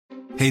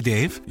Hey,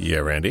 Dave. Yeah,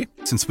 Randy?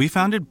 Since we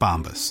founded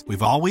Bombas,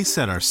 we've always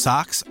said our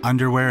socks,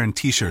 underwear, and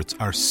T-shirts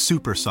are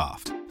super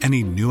soft.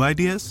 Any new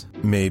ideas?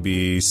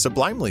 Maybe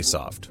sublimely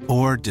soft.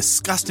 Or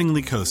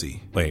disgustingly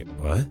cozy. Wait,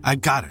 what? I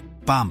got it.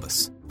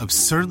 Bombas.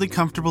 Absurdly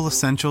comfortable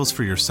essentials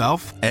for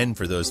yourself and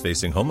for those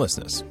facing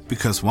homelessness.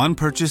 Because one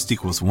purchased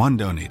equals one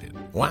donated.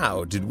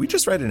 Wow, did we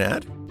just write an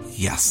ad?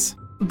 Yes.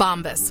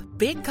 Bombas.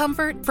 Big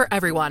comfort for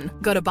everyone.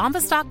 Go to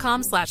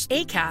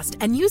bombas.com/ACAST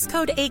and use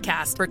code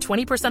ACAST for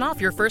 20%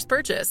 off your first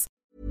purchase.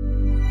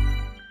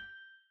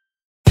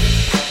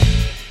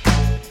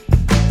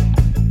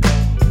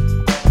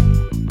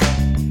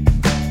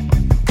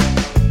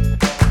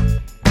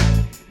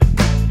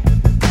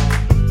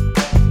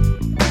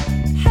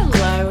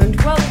 Hello and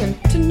welcome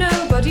to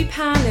Nobody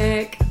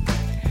Panic.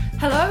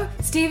 Hello,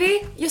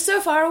 Stevie? You're so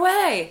far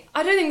away.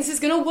 I don't think this is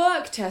going to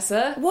work,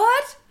 Tessa.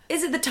 What?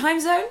 Is it the time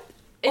zone?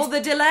 Or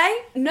the delay?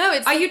 No,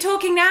 it's... Are you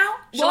talking now?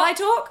 Shall I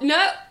talk?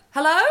 No.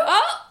 Hello?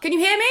 Oh! Can you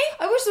hear me?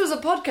 I wish there was a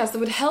podcast that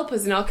would help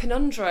us in our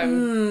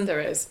conundrum.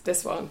 There is.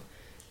 This one.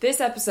 This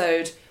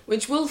episode,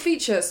 which will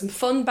feature some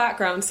fun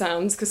background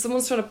sounds, because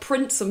someone's trying to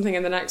print something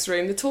in the next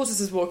room, the tortoise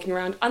is walking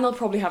around, and they'll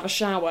probably have a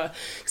shower.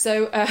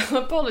 So,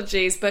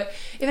 apologies, but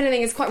if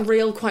anything, it's quite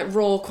real, quite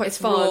raw, quite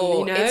fun, Raw,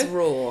 you know? it's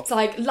raw. It's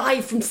like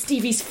live from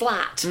Stevie's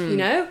flat, you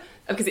know?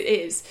 Because it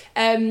is.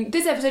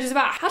 This episode is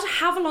about how to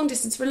have a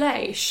long-distance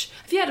relation.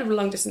 Have you had a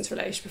long-distance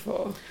relation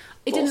before?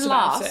 It didn't Thoughts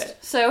about last. it?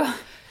 So,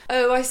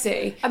 Oh, I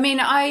see. I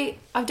mean,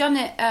 I've done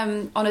it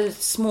on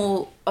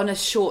a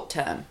short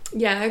term.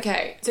 Yeah,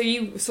 okay. So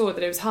you saw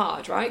that it was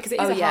hard, right? Because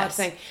it is Oh, a hard yes.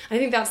 thing. And I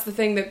think that's the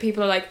thing that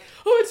people are like,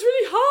 oh, it's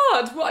really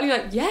hard. What? And you're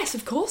like, yes,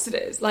 of course it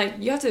is. Like,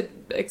 you have to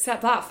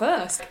accept that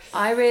first.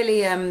 I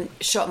really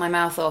shot my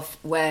mouth off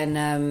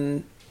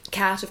when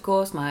Kat, of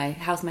course, my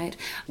housemate,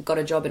 got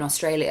a job in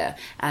Australia,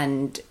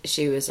 and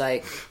she was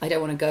like, I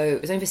don't want to go.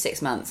 It was only for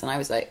 6 months, and I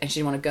was like, and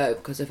she didn't want to go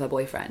because of her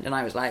boyfriend, and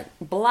I was like,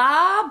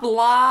 blah,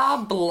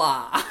 blah,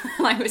 blah.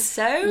 I was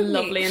so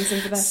Lovely and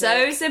sympathetic.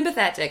 So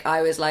sympathetic.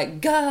 I was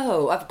like,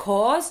 go, of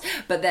course.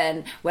 But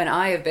then when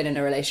I have been in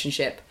a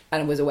relationship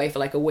and was away for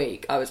like a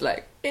week, I was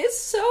like, it's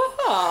so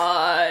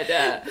hard.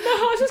 My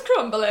heart is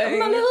crumbling.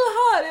 My little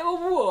heart,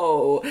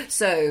 whoa.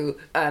 So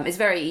it's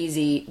very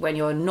easy when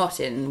you're not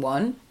in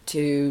one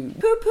to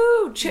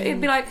poo-poo.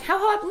 It'd be like, how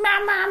hard?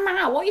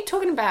 Ma. What are you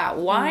talking about?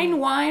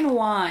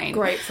 Wine.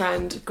 Great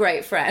friend.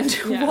 Great friend.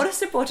 Yeah. What a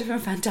supportive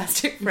and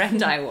fantastic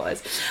friend I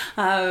was.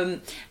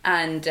 But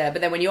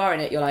then when you are in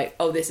it, you're like,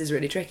 oh, this is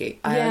really tricky.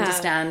 I Yeah.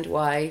 understand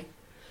why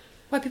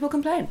people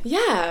complain.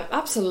 Yeah,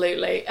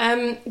 absolutely.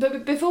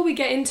 But before we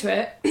get into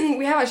it,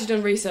 we have actually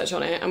done research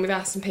on it, and we've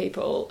asked some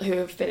people who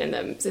have been in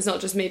them. So it's not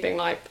just me being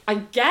like, I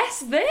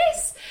guess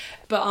this,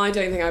 but I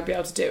don't think I'd be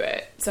able to do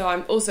it. So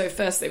I'm also,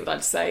 firstly, would like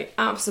to say,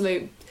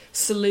 absolute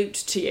salute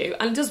to you.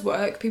 And it does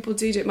work. People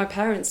do it. My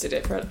parents did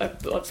it still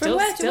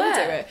where to do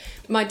where? it.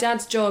 My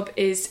dad's job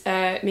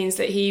means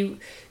that he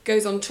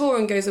goes on tour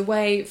and goes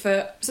away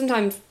for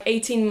sometimes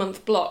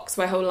 18-month blocks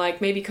where he'll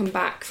like maybe come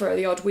back for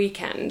the odd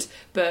weekend,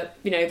 but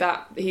you know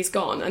that he's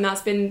gone, and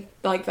that's been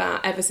like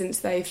that ever since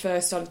they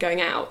first started going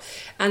out.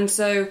 And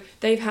so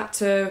they've had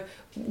to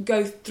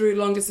go through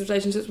long distance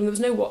relationships when there was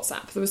no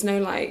WhatsApp, there was no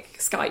like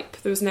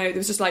Skype, there was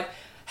just like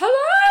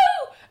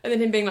hello, and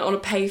then him being like on a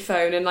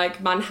payphone and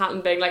like Manhattan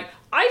being like,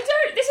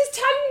 this is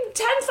 $10,000,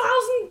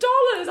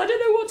 I don't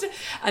know what to...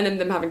 And then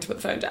them having to put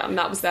the phone down, and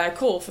that was their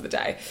call for the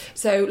day.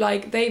 So,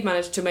 like, they've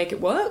managed to make it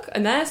work,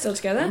 and they're still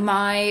together.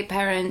 My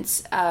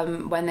parents,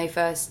 when they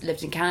first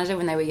lived in Canada,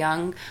 when they were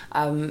young,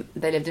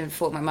 they lived in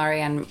Fort McMurray,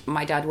 and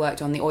my dad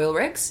worked on the oil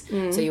rigs,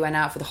 so you went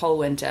out for the whole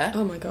winter.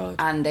 Oh, my God.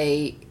 And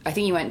I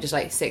think you went just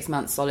like 6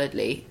 months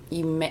solidly.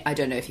 I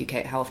don't know if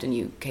how often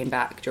you came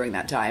back during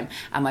that time.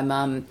 And my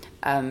mum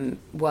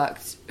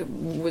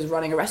was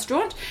running a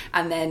restaurant,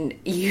 and then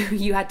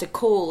you had to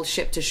call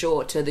ship to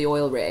shore to the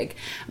oil rig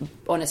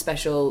on a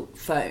special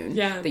phone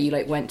that you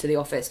like went to the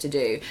office to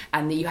do,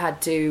 and you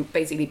had to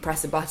basically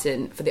press a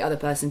button for the other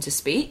person to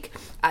speak,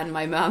 and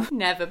my mum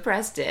never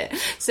pressed it,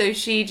 so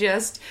she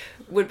just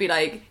would be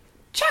like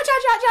chat,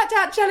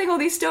 telling all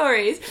these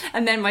stories,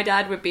 and then my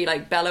dad would be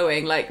like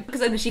bellowing, like,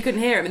 because then she couldn't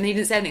hear him and he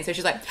didn't say anything, so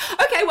she's like,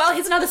 okay, well,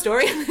 here's another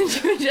story, and then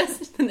she would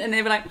and then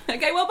they were like,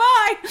 okay, well,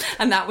 bye,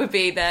 and that would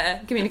be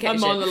their communication. A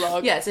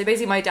monologue. Yeah, so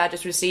basically my dad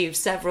just received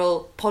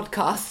several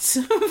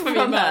podcasts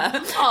from her,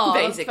 oh,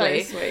 basically.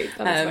 that's very sweet.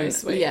 That's very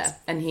sweet. Yeah,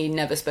 and he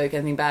never spoke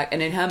anything back,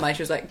 and in her mind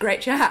she was like,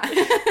 great chat.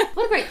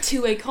 What a great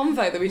two-way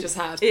convo that we just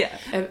had. Yeah.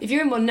 If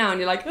you're in one now and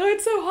you're like, oh,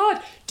 it's so hard,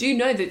 do you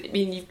know that, I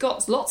mean, you've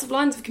got lots of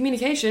lines of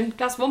communication.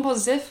 That's one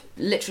positive.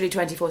 Literally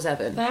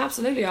 24/7. They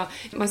absolutely are.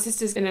 My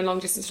sister's in a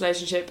long-distance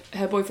relationship.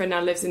 Her boyfriend now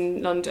lives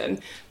in London,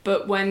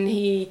 but when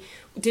he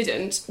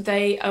didn't,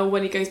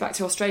 when he goes back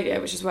to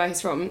Australia, which is where he's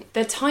from,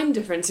 their time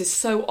difference is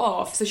so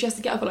off, so she has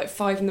to get up at like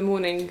 5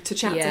 a.m. to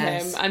chat to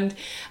him, and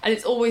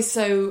it's always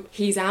so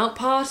he's out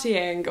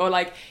partying, or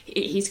like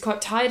he's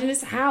quite tired in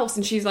his house,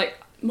 and she's like,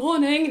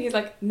 morning, and he's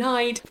like,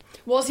 night.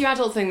 What's your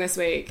adult thing this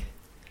week?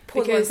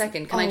 Pause 1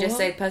 second. Can I just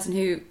say the person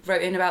who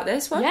wrote in about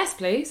this one? Yes,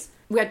 please.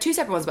 we had two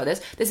separate ones about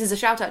this. This is a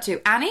shout out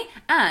to Annie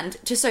and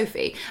to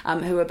Sophie,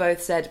 who were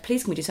both said,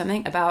 please can we do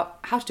something about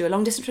how to do a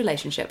long distance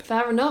relationship.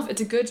 Fair enough.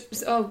 It's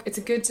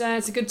a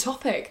good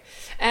topic.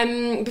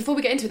 Before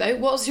we get into it though,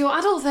 what's your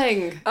adult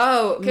thing?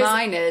 Oh,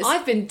 mine is...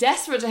 I've been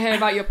desperate to hear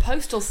about your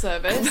postal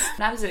service.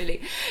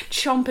 Absolutely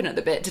chomping at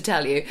the bit to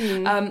tell you.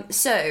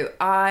 So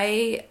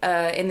I,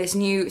 in this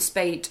new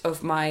spate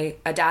of my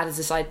dad has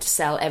decided to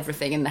sell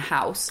everything in the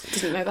house.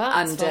 Didn't know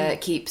that. And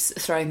keeps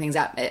throwing things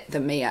at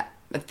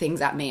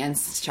me and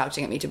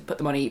shouting at me to put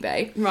them on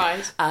eBay.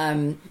 Right.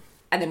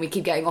 And then we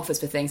keep getting offers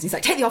for things. He's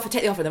like, take the offer.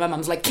 And then my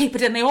mum's like, keep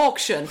it in the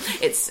auction.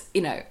 It's,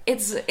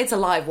 it's a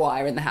live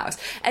wire in the house.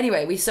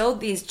 Anyway, we sold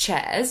these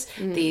chairs,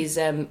 these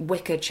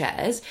wicker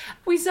chairs.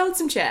 We sold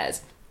some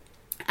chairs.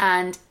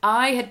 And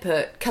I had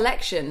put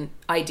collection,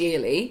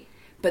 ideally.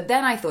 But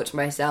then I thought to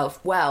myself,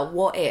 well,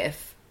 what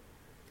if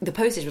the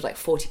postage was like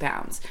 £40?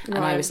 Right. And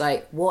I was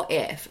like, what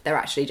if they're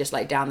actually just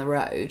like down the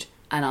road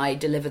and I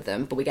delivered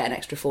them, but we get an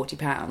extra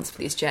 £40 for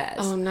these chairs?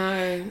 Oh,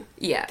 no.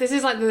 Yeah. This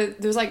is like there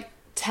was like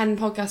 10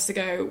 podcasts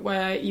ago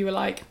where you were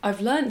like,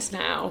 I've learnt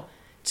now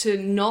to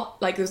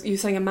not, like, you were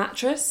saying a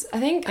mattress, I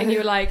think, and you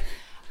were like,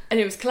 and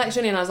it was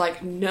collection, and I was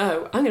like,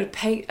 no, I'm going to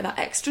pay that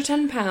extra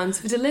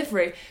 £10 for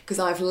delivery because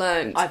I've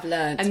learnt.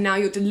 And now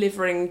you're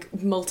delivering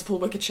multiple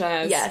wicker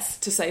chairs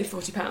to save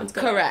 £40.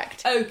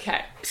 Correct.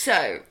 Okay.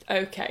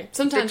 Okay.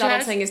 Sometimes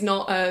that thing is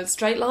not a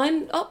straight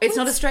line upwards. It's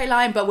not a straight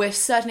line, but we're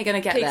certainly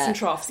going to get there. Peaks and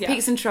troughs, yeah.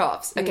 Peaks and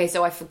troughs. Okay,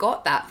 so I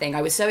forgot that thing.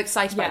 I was so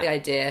excited about the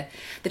idea.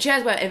 The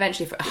chairs were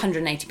eventually for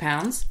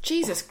 £180.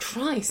 Jesus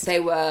Christ. They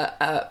were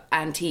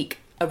antique,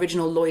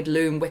 original Lloyd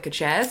Loom wicker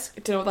chairs.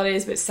 I don't know what that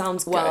is, but it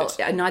sounds good. Well,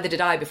 neither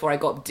did I before I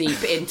got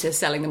deep into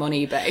selling them on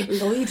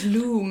eBay. Lloyd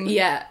Loom.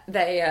 Yeah,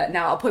 they.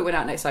 Now I'll point one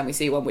out next time we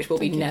see one, which will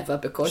be never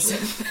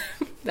because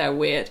they're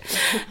weird.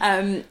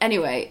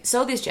 Anyway,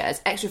 sold these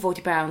chairs, extra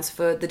 £40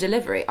 for the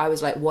delivery. I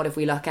was like, what if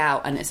we luck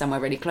out and it's somewhere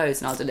really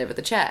close and I'll deliver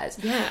the chairs?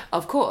 Yeah.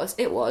 Of course,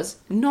 it was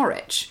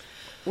Norwich,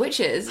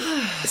 which is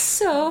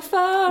so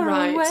far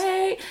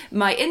away.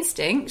 My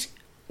instinct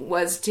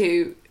was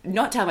to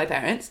not tell my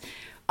parents.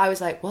 I was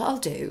like, what I'll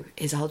do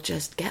is I'll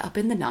just get up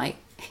in the night,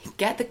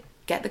 get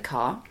the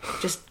car,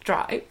 just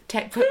drive,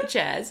 put the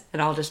chairs,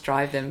 and I'll just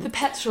drive them. The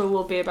petrol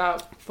will be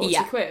about 40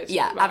 quid.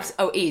 Yeah, right.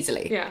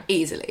 Easily. Yeah.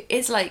 Easily.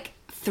 It's like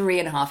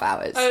 3.5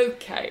 hours.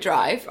 Okay.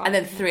 Drive, and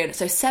then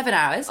so 7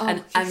 hours.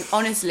 And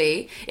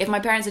honestly, if my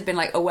parents had been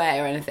like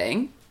away or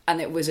anything, and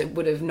they would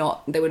have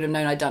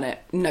known I'd done it,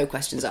 no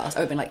questions asked.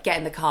 I would have been like, get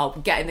in the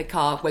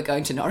car, we're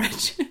going to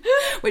Norwich.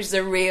 Which is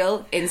a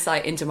real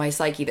insight into my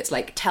psyche that's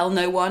like, tell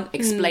no one,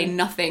 explain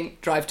nothing,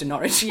 drive to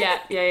Norwich.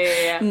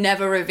 Yeah.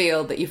 Never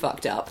reveal that you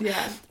fucked up.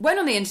 Yeah. Went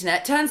on the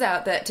internet, turns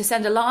out that to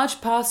send a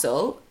large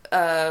parcel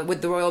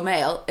with the Royal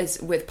Mail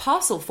is with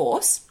Parcel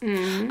Force.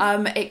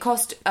 It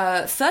cost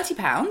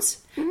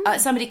 £30.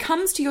 Somebody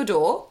comes to your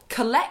door,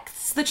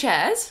 collects the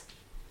chairs.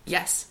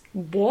 Yes.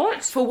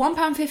 What? For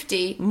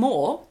 £1.50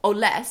 more or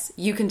less,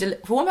 you can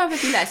for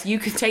 £1.50 less, you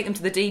can take them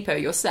to the depot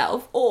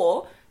yourself,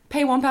 or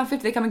pay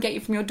 £1.50, they come and get you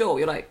from your door.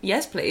 You're like,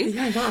 yes, please.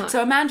 Yeah, that.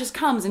 So a man just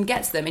comes and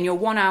gets them in your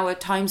 1 hour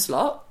time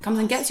slot, comes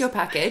and gets your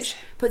package,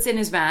 puts it in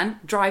his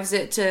van, drives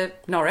it to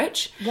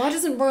Norwich. Why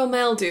doesn't Royal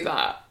Mail do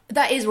that?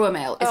 That is Royal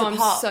Mail. I'm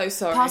so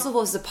sorry. Parcel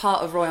Force is a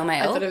part of Royal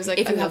Mail. I thought it was like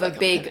if you have a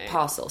big company.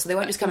 parcel. So they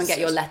won't just come and get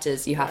your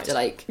letters. You have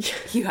to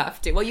you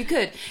have to. Well, you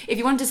could. If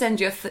you wanted to send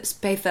pay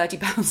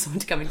 £30 someone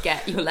to come and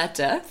get your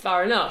letter.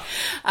 Fair enough.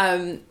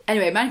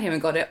 Anyway, man came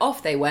and got it.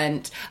 Off they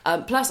went.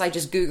 Plus I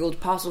just Googled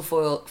parcel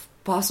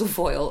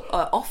foil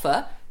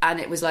offer, and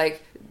it was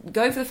like,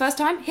 going for the first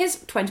time,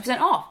 here's 20%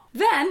 off.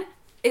 Then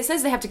it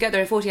says they have to get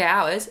there in 48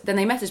 hours. Then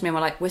they messaged me and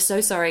were like, we're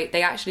so sorry,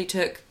 they actually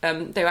took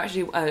they were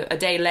actually a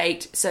day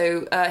late,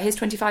 so here's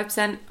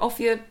 25% off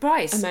your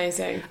price.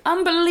 Amazing.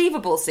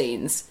 Unbelievable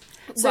scenes.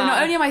 So Wow.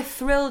 not only am I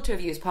thrilled to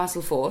have used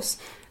Parcel Force,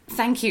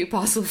 thank you,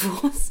 Parcel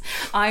Force,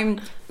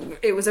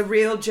 it was a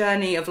real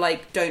journey of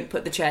like, don't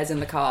put the chairs in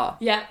the car.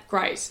 Yeah,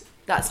 great.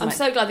 I'm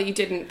so glad that you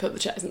didn't put the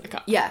chairs in the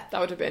car. Yeah. That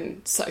would have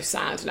been so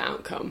sad an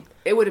outcome.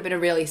 It would have been a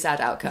really sad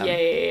outcome.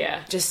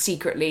 Yeah. Just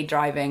secretly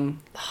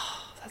driving.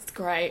 That's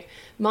great.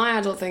 My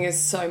adult thing is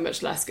so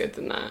much less good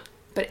than that.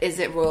 But is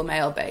it Royal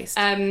Mail based?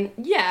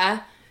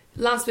 Yeah.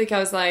 Last week I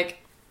was like,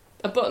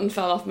 a button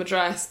fell off my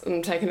dress and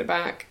I'm taking it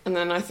back, and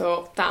then I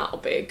thought that'll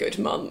be a good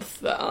month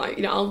that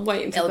I'll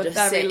wait until the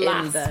very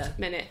last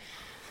minute.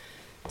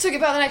 Took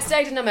it back the next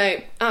day, didn't I,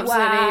 mate?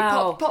 Absolutely.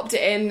 Wow. Popped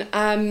it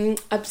in.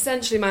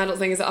 Essentially, my adult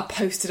thing is that I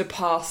posted a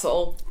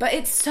parcel. But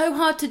it's so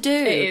hard to do.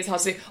 It is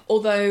hard to do.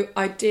 Although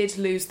I did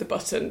lose the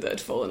button that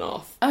had fallen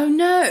off. Oh,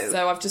 no.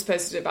 So I've just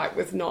posted it back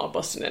with not a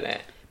button in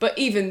it. But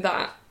even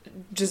that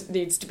just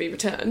needs to be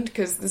returned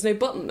because there's no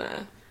button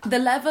there. The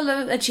level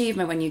of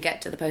achievement when you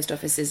get to the post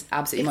office is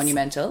absolutely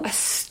monumental.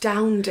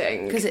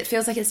 Astounding. Because it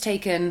feels like it's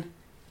taken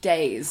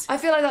days. I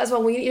feel like that as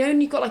well. When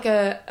when you've got like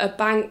a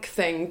bank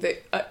thing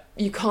that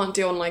you can't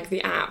do on like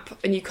the app,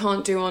 and you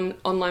can't do on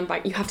online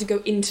bank. You have to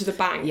go into the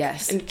bank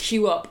and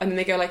queue up, and then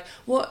they go like,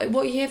 what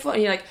are you here for?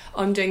 And you're like,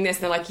 oh, I'm doing this,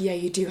 and they're like, yeah,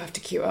 you do have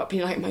to queue up, and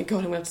you're like, oh my god,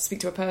 I'm gonna have to speak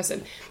to a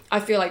person. I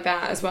feel like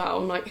that as well.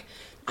 I'm like,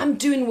 I'm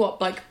doing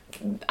what like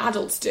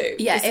adults do.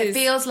 Yeah, it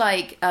feels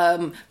like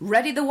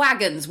ready the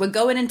wagons, we're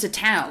going into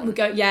town.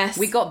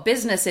 We got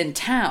business in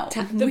town.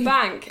 The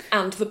bank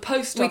and the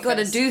post office. We got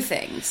to do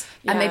things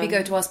and maybe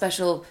go to our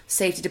special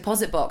safety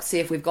deposit box, see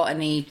if we've got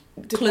any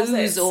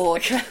clues or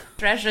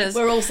treasures.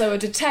 We're also a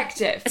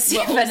detective. See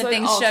if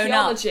anything's shown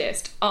up.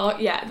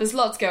 There's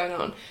lots going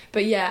on.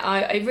 But yeah,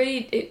 I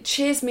really, it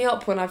cheers me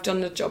up when I've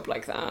done a job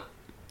like that.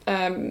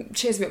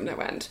 Cheers me up no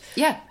end.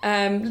 Yeah.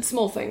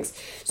 Small things.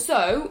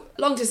 So,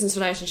 long distance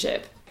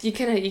relationship. You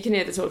can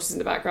hear the tortoise in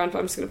the background, but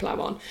I'm just going to plough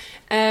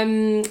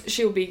on.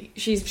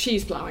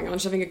 She's ploughing on.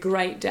 She's having a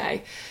great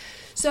day.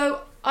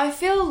 So I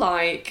feel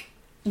like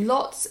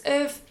lots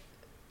of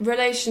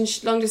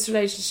long distance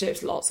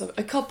relationships,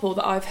 a couple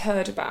that I've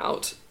heard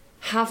about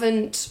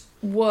haven't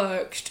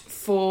worked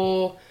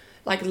for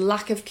like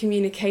lack of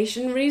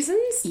communication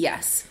reasons.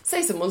 Yes.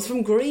 Say someone's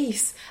from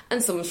Greece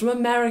and someone's from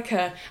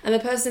America, and the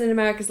person in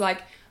America's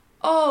like,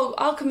 oh,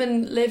 I'll come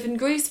and live in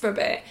Greece for a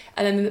bit.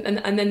 And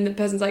then the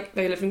person's like,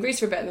 they live in Greece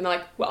for a bit. And then they're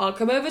like, well, I'll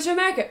come over to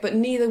America. But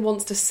neither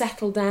wants to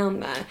settle down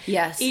there.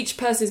 Yes. Each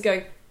person is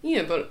going,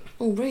 yeah, but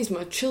I'll raise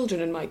my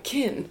children and my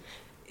kin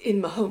in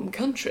my home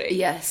country.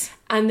 Yes.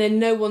 And then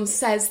no one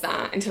says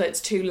that until it's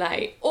too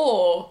late.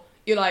 Or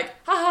you're like,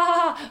 ha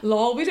ha ha,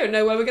 lol, we don't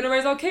know where we're going to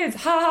raise our kids.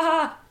 Ha ha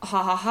ha,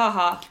 ha ha ha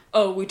ha.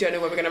 Oh, we don't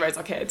know where we're going to raise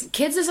our kids.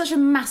 Kids are such a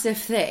massive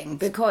thing,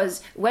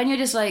 because when you're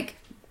just like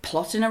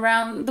plotting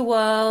around the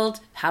world,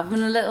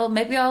 having a little,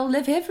 maybe I'll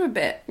live here for a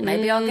bit,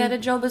 maybe I'll get a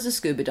job as a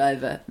scuba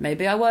diver,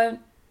 maybe I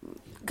won't,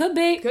 could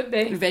be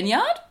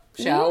vineyard,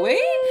 shall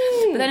we?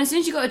 But then as soon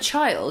as you've got a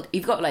child,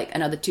 you've got like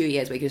another 2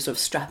 years where you can sort of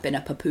strap in a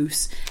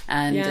papoose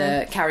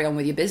and carry on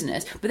with your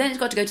business. But then it's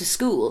got to go to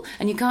school,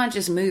 and you can't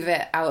just move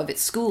it out of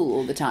its school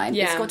all the time.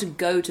 It's got to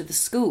go to the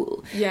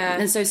school.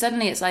 And so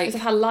suddenly it's like, you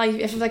have to have life,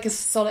 you have to have like a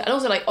solid, and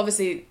also like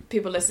obviously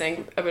people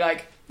listening will be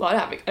like, well, I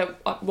don't have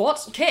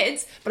what?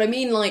 Kids? But I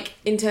mean, like,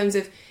 in terms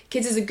of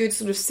kids is a good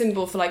sort of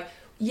symbol for like,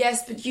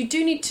 yes, but you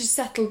do need to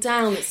settle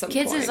down at some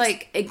point.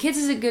 Kids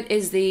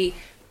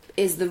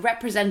is the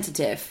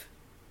representative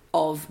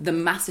of the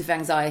massive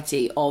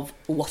anxiety of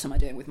what am I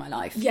doing with my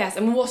life? Yes,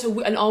 and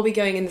are we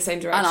going in the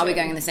same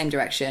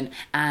direction?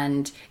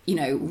 And you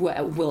know,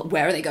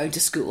 where are they going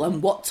to school,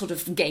 and what sort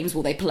of games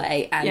will they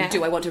play, and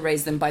do I want to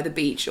raise them by the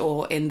beach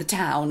or in the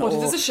town? What if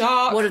there's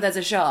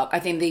a shark? I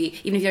think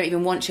even if you don't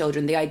even want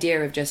children, the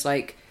idea of just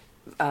like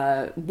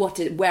where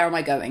am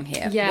I going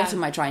here? What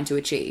am I trying to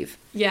achieve?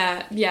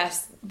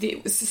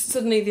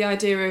 Suddenly the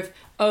idea of,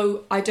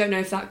 oh, I don't know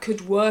if that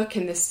could work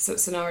in this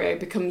scenario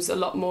becomes a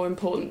lot more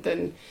important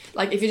than,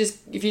 like, if you're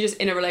just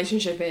in a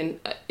relationship and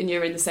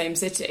you're in the same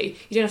city,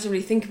 you don't have to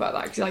really think about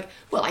that, because you're like,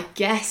 well, I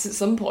guess at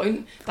some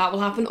point that will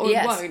happen, or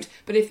it won't.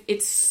 But if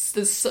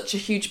there's such a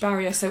huge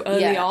barrier so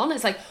early on,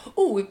 it's like,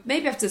 oh, we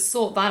maybe have to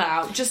sort that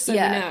out just so we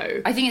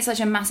know. I think it's such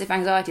a massive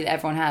anxiety that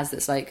everyone has,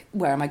 that's like,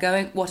 where am I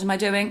going? What am I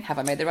doing? Have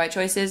I made the right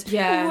choices? Who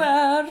am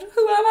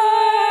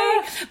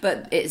I?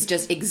 But it's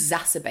just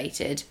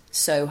exacerbated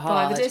so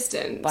hard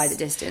by the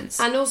distance.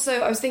 And also,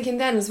 I was thinking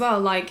then as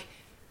well, like,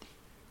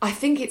 I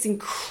think it's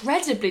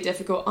incredibly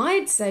difficult,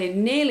 I'd say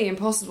nearly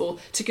impossible,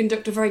 to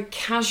conduct a very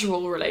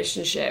casual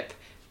relationship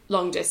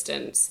long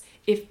distance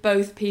if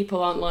both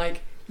people aren't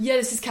like, yeah,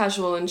 this is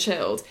casual and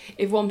chilled.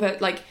 If one person,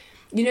 like,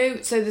 you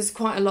know, so there's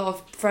quite a lot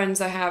of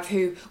friends I have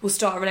who will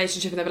start a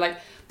relationship and they'll be like,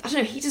 I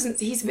don't know, he's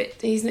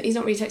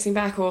not really texting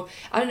back, or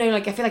I don't know,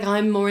 like, I feel like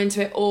I'm more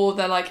into it, or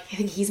they're like, I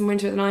think he's more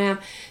into it than I am.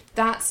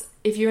 That's,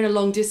 if you're in a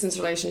long distance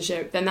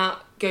relationship, then that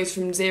goes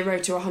from 0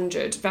 to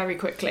 100 very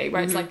quickly,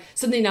 where it's like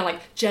suddenly now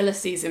like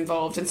jealousy's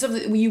involved and stuff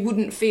that you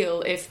wouldn't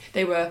feel if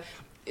they were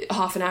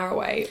half an hour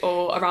away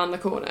or around the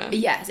corner.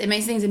 Yes, it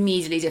makes things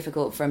immediately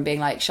difficult, from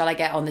being like, shall I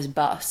get on this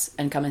bus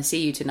and come and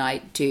see you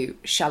tonight, to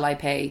shall I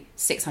pay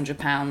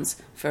 £600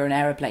 for an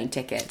aeroplane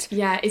ticket?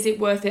 Yeah, is it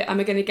worth it? Am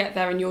I going to get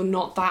there and you're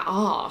not that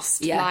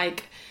arsed? Yeah.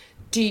 Like,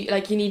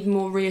 you need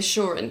more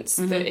reassurance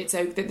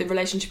that that the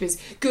relationship is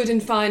good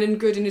and fine and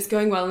good and it's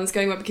going well,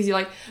 because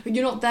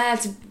you're not there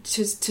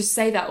to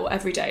say that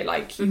every day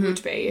like you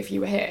would be if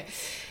you were here.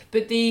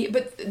 But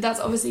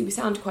that's obviously, we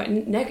sound quite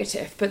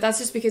negative, but that's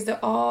just because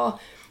there are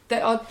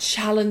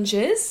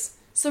challenges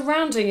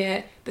surrounding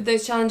it, but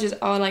those challenges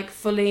are like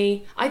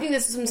fully, I think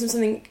there's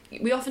something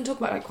we often talk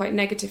about, like quite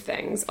negative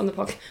things on the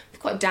podcast,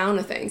 quite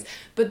downer things,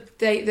 but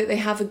they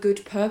have a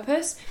good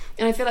purpose.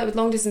 And I feel like with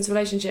long distance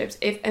relationships,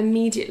 if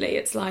immediately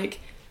it's like,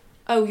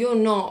 oh, you're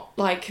not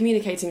like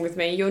communicating with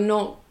me, you're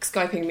not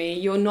Skyping me,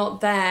 you're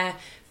not there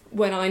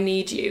when I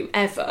need you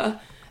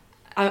ever,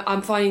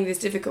 I'm finding this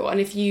difficult. And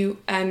if you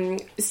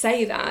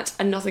say that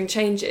and nothing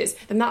changes,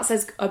 then that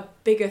says a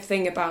bigger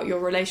thing about your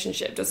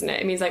relationship, doesn't it?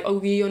 It means like,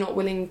 oh, you're not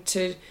willing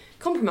to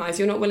compromise,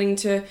 you're not willing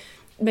to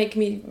make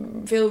me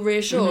feel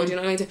reassured, you're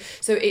not going to.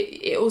 So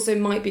it also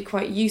might be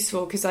quite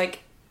useful, because like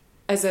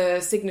as a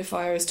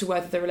signifier as to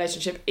whether the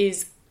relationship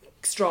is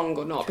strong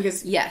or not,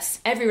 because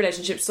every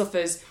relationship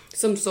suffers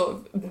some sort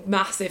of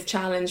massive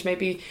challenge.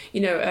 Maybe,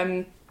 you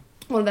know,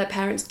 one of their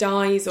parents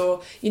dies,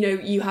 or, you know,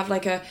 you have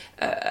like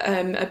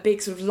a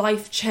big sort of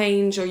life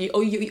change, or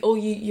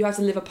you have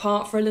to live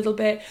apart for a little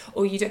bit,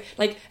 or you don't,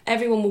 like,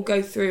 everyone will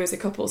go through as a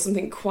couple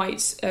something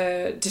quite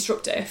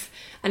disruptive.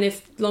 And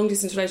if long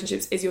distance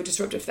relationships is your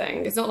disruptive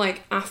thing, it's not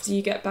like after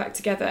you get back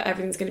together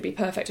everything's going to be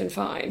perfect and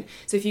fine.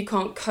 So if you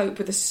can't cope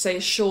with a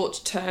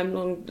short term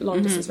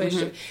long distance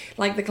relationship,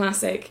 like the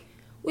classic,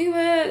 we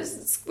were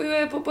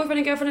boyfriend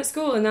and girlfriend at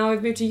school, and now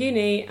we've moved to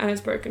uni and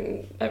it's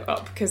broken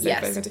up because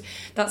they've both gone to...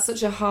 That's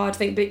such a hard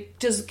thing, but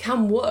it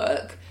can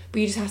work,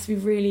 but you just have to be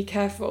really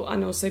careful,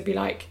 and also be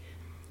like,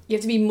 you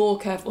have to be more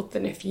careful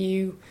than if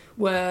you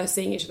were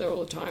seeing each other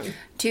all the time.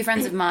 Two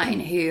friends of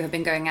mine who have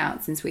been going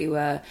out since we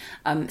were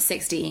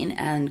 16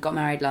 and got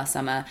married last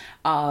summer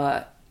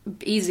are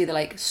easily the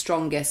like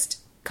strongest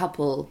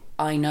couple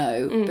I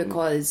know,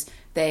 because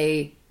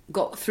they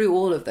got through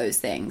all of those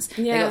things.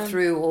 They got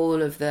through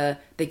all of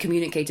they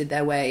communicated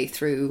their way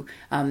through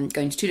going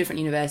to two different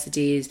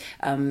universities,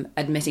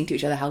 admitting to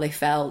each other how they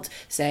felt,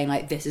 saying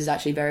like, this is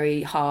actually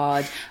very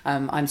hard,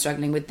 I'm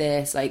struggling with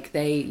this. Like,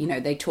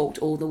 they talked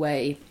all the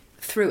way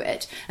through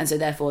it, and so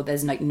therefore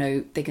there's like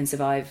they can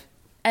survive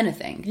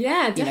anything.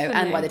 Yeah, definitely. You know,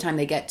 and by the time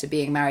they get to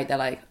being married, they're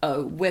like,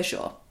 oh, we're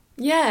sure.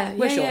 Yeah,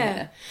 we're sure.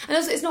 Here. And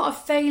also, it's not a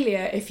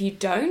failure if you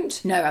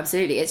don't. No,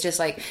 absolutely. It's just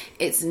like,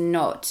 it's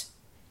not...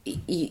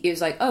 It was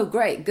like, oh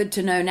great, good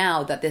to know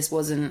now that this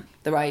wasn't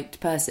the right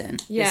person.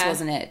 This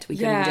wasn't it. We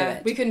couldn't do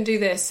it. We couldn't do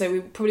this, so we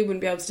probably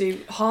wouldn't be able to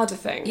do harder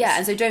things. Yeah,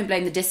 and so don't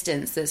blame the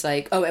distance. That's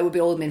like, oh, it would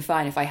be all been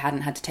fine if I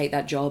hadn't had to take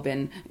that job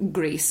in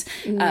Greece.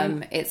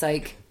 It's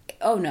like,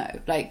 oh no,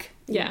 like,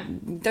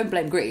 don't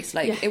blame Greece.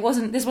 Like,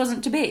 this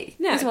wasn't to be.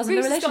 No, this wasn't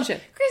the relationship.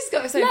 Greece has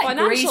got its own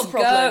financial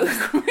problems.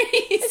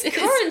 Greece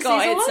has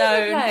got its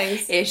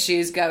own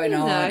issues going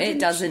on. It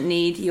doesn't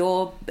need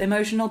your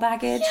emotional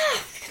baggage.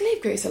 Yeah.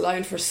 Leave Greece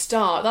alone for a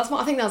start.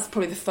 I think that's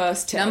probably the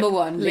first tip. Number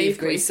one, leave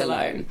Greece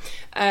alone.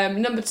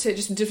 Number two,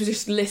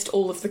 just list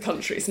all of the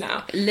countries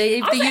now.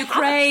 Leave the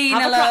Ukraine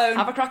alone.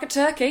 Have a crack at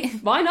Turkey.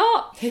 Why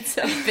not? It's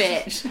a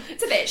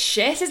bit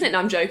shit, isn't it? No,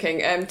 I'm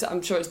joking.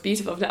 I'm sure it's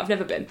beautiful. I've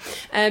never been.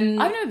 I've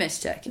never been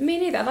to Turkey. Me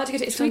neither. I'd like to go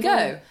to Istanbul.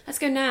 Shall we go? Let's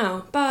go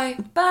now. Bye.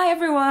 Bye,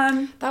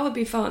 everyone. That would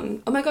be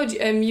fun. Oh my god,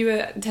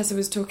 Tessa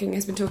has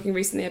been talking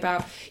recently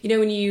about, you know,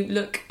 when you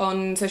look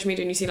on social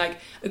media and you see like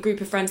a group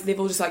of friends and they've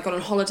all just like gone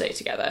on holiday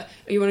together.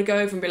 Or you want to go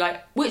over and be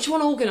like, which one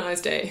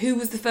organised it? Who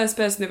was the first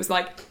person that was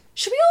like,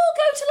 should we all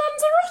go to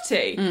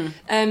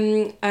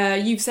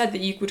Lanzarote? You've said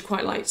that you would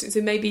quite like to,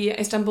 so maybe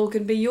Istanbul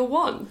could be your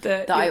one.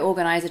 That I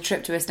organise a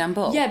trip to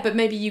Istanbul? Yeah, but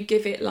maybe you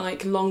give it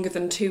like longer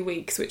than 2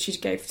 weeks, which you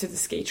gave to the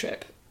ski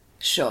trip.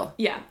 Sure.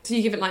 Yeah, so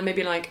you give it like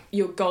maybe like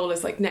your goal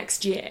is like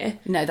next year.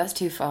 No, that's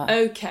too far.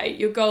 Okay,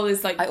 your goal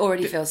is like... I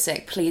already feel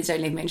sick. Please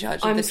don't leave me in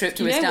charge of the trip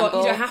to Istanbul. What?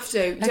 You don't have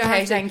to.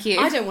 Okay, thank you.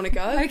 I don't want to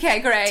go.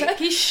 Okay, great.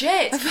 Turkey's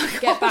shit.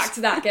 Get back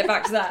to that. Get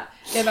back to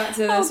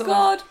the oh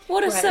God,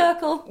 what a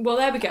circle. Well,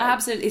 there we go.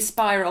 Absolutely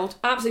spiralled.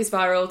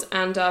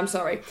 And I'm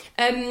sorry.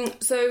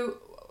 So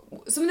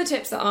some of the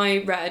tips that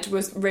I read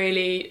was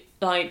really...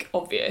 like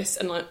obvious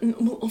and like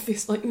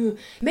obvious, like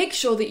make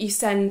sure that you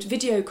send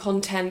video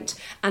content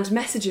and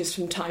messages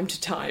from time to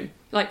time.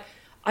 Like,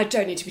 I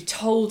don't need to be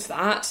told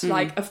that.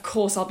 Like, of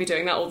course I'll be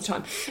doing that all the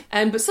time.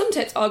 But some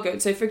tips are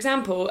good. So for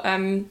example,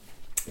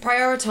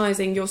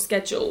 prioritising your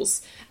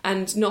schedules,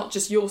 and not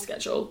just your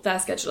schedule, their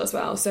schedule as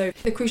well. So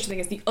the crucial thing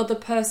is the other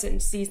person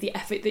sees the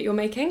effort that you're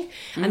making,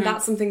 and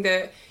that's something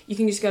that you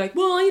can just go like,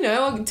 well, you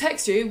know, I can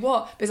text you,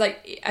 what? But it's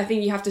like, I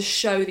think you have to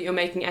show that you're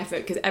making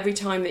effort, because every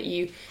time that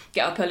you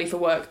get up early for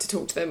work to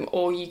talk to them,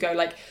 or you go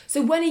like,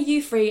 so when are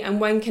you free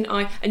and when can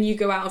I, and you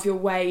go out of your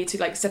way to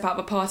like step out of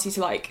a party to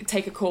like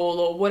take a call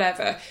or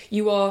whatever,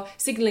 you are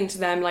signalling to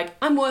them like,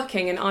 I'm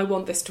working and I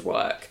want this to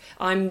work.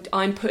 I'm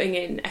putting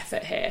in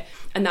effort here,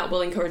 and that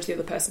will encourage the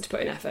other person to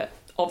put in effort.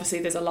 Obviously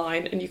there's a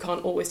line and you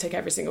can't always take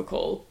every single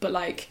call, but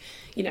like,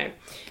 you know,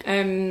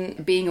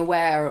 being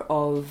aware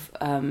of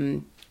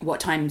what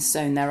time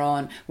zone they're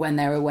on, when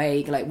they're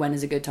awake, like when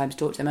is a good time to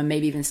talk to them, and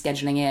maybe even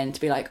scheduling in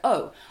to be like,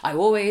 oh, I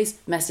always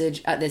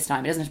message at this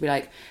time. It doesn't have to be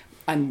like,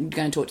 I'm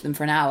going to talk to them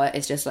for an hour.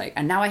 It's just like,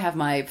 and now I have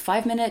my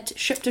 5-minute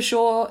ship to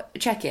shore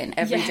check-in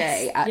every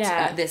day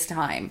at this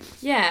time.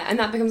 Yeah, and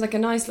that becomes like a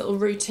nice little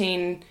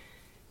routine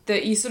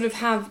that you sort of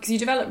have, because you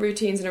develop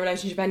routines in a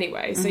relationship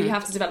anyway, so you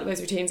have to develop those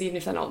routines even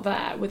if they're not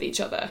there with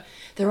each other.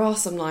 There are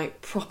some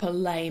like proper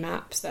lame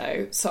apps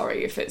though.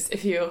 Sorry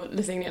if you're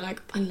listening and you're like,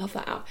 I love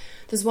that app.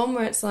 There's one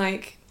where it's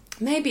like,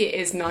 maybe it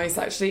is nice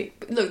actually.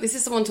 Look, this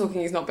is someone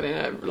talking who's not been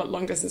in a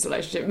long distance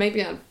relationship.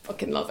 Maybe I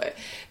fucking love it.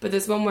 But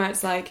there's one where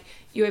it's like,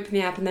 you open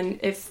the app, and then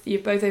if you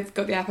both have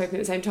got the app open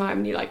at the same time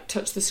and you like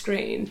touch the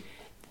screen,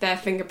 their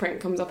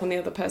fingerprint comes up on the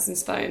other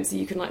person's phone, so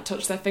you can like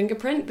touch their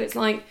fingerprint. But it's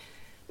like,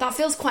 that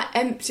feels quite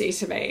empty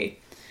to me.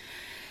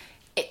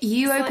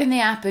 You open the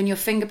app and your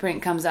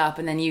fingerprint comes up,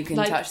 and then you can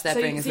touch their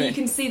fingerprint. So you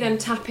can see them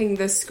tapping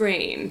the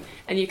screen,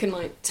 and you can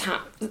like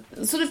tap,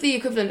 sort of the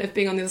equivalent of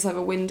being on the other side of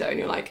a window, and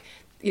you're like,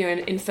 you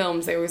know, in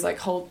films they always like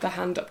hold their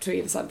hand up to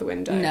either side of the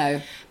window.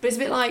 No. But it's a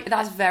bit like...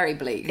 That's very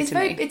bleak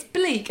It's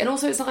bleak, and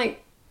also it's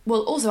like...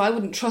 Well, also, I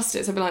wouldn't trust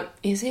it, so I'd be like,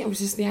 is it? Or is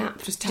just the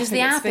app just tapping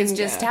its finger? Is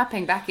just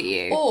tapping back at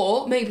you.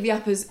 Or maybe the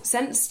app has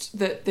sensed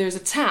that there's a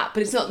tap,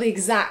 but it's not the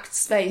exact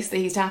space that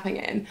he's tapping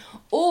in.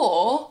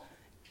 Or,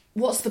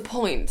 what's the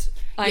point?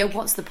 Like,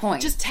 what's the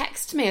point? Just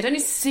text me. I don't need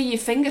to see your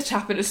finger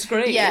tapping a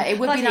screen. Yeah, it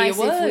would be nice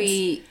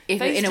if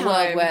in a FaceTime.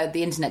 world where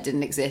the internet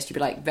didn't exist, you'd be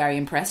like very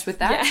impressed with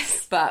that.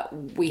 Yes. But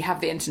we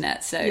have the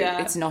internet, so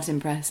it's not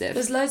impressive.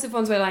 There's loads of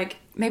ones where like...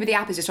 Maybe the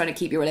app is just trying to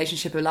keep your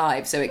relationship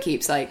alive, so it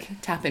keeps like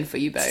tapping for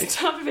you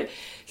both.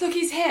 Look,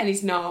 he's here and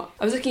he's not.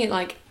 I was looking at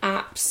like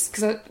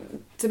apps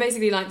so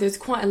basically like there's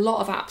quite a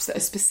lot of apps that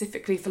are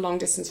specifically for long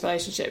distance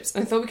relationships,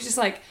 and I thought we could just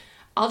like,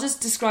 I'll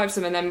just describe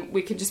some and then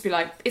we could just be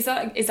like, is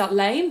that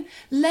lame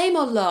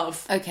or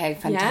love? Okay,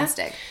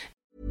 fantastic.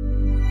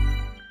 Yeah?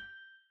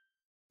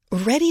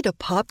 Ready to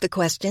pop the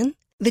question?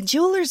 The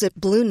jewelers at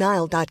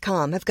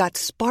BlueNile.com have got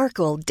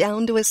sparkle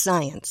down to a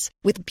science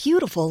with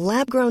beautiful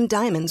lab-grown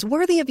diamonds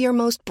worthy of your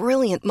most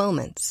brilliant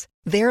moments.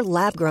 Their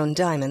lab-grown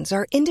diamonds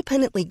are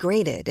independently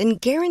graded and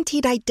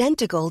guaranteed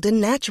identical to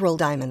natural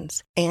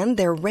diamonds, and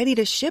they're ready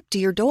to ship to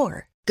your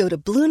door. Go to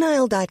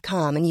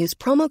BlueNile.com and use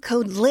promo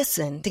code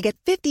LISTEN to get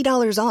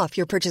 $50 off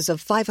your purchase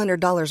of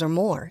 $500 or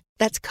more.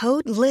 That's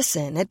code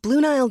LISTEN at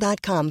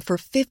BlueNile.com for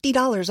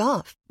 $50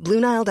 off.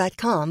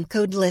 BlueNile.com,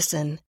 code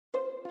LISTEN.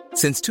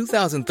 Since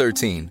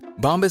 2013,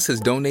 Bombas has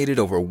donated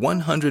over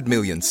 100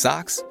 million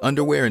socks,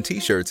 underwear, and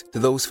T-shirts to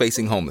those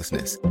facing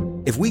homelessness.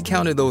 If we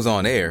counted those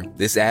on air,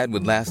 this ad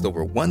would last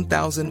over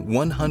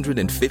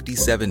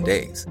 1,157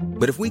 days.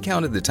 But if we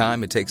counted the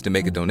time it takes to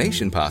make a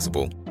donation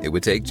possible, it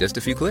would take just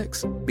a few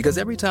clicks. Because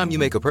every time you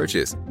make a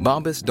purchase,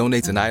 Bombas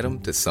donates an item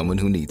to someone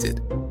who needs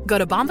it. Go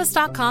to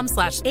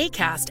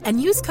bombas.com/ACAST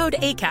and use code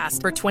ACAST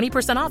for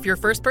 20% off your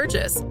first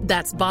purchase.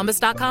 That's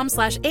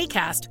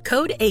bombas.com/ACAST,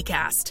 code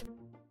ACAST.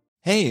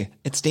 Hey,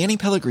 it's Danny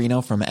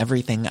Pellegrino from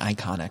Everything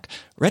Iconic.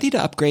 Ready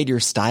to upgrade your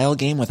style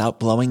game without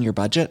blowing your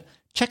budget?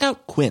 Check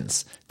out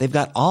Quince. They've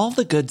got all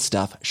the good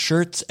stuff,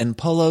 shirts and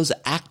polos,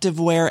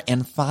 activewear,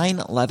 and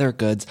fine leather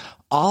goods,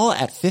 all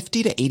at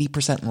 50 to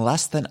 80%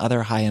 less than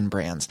other high-end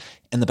brands.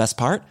 And the best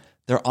part?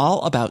 They're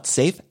all about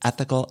safe,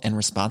 ethical, and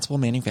responsible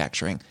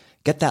manufacturing.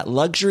 Get that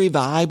luxury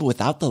vibe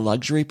without the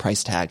luxury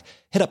price tag.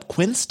 Hit up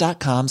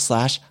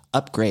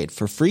quince.com/upgrade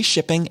for free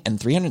shipping and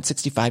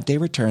 365-day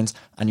returns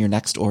on your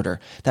next order.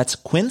 That's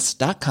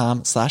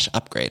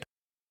quince.com/upgrade.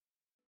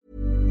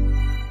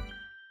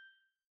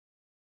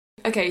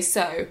 Okay,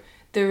 so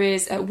there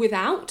is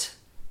without.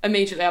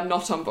 Immediately, I'm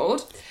not on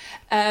board.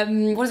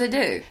 What does it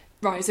do?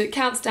 Right, so it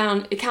counts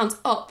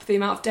up the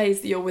amount of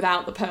days that you're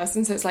without the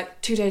person. So it's like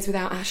 2 days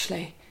without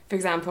Ashley, for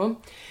example.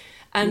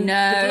 And the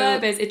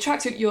blurb is, it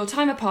tracks your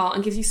time apart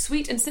and gives you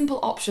sweet and simple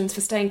options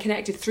for staying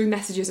connected through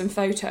messages and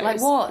photos.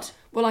 Like what?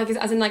 Well, like,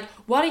 as in, like,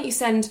 why don't you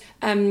send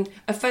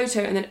a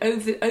photo and then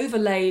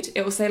overlaid,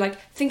 it will say, like,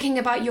 thinking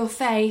about your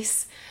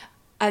face,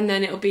 and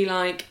then it'll be,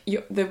 like,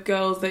 the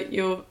girls that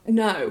you're...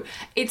 No.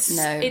 It's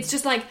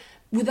just, like,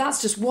 well,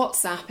 that's just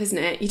WhatsApp, isn't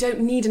it? You don't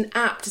need an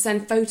app to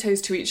send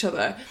photos to each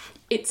other.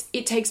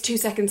 It takes 2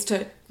 seconds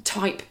to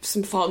type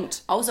some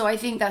font. Also, I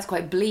think that's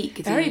quite bleak.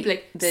 Very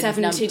bleak.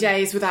 70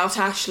 days without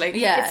Ashley.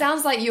 Yeah. It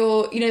sounds like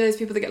you're, you know, those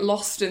people that get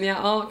lost in the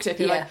Arctic.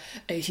 You're like,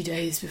 80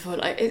 days before,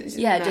 like...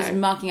 just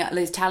marking out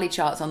those tally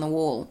charts on the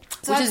wall.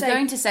 So which is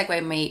going to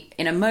segue me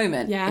in a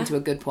moment into a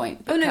good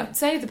point. Oh, no,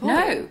 say the point.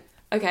 No.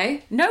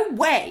 Okay. No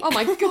way. Oh,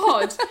 my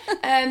God.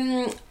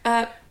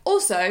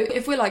 Also,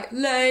 if we're like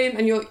lame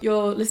and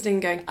you're listening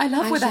and going, I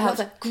love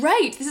Without.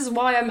 Great, this is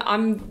why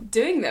I'm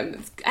doing them.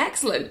 It's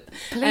excellent.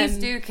 Please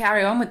do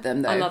carry on with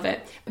them, though. I love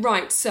it.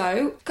 Right,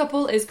 so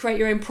couple is create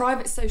your own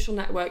private social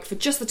network for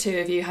just the two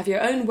of you. Have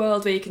your own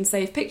world where you can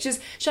save pictures,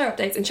 share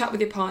updates, and chat with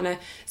your partner.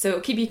 So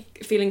it'll keep you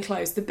feeling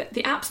close.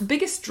 The app's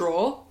biggest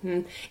draw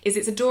is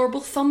its adorable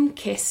thumb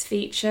kiss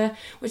feature,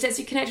 which lets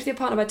you connect with your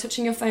partner by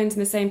touching your phones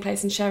in the same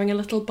place and sharing a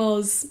little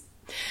buzz.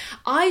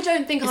 I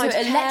don't think I'd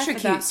care for that. So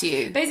it electrocutes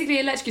you. Basically,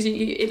 it electrocutes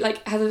you. It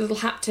like has a little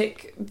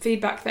haptic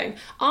feedback thing.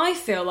 I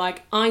feel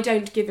like I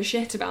don't give a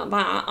shit about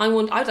that. I'd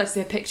like to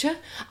see a picture.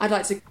 I'd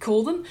like to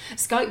call them,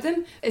 Skype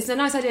them. It's a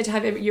nice idea to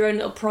have your own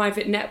little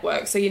private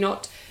network, so you're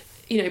not,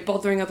 you know,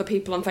 bothering other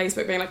people on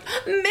Facebook being like,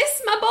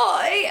 miss my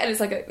boy, and it's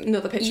like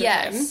another picture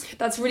of him.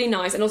 That's really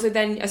nice. And also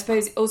then, I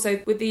suppose,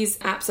 also with these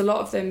apps, a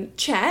lot of them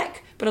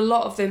check, but a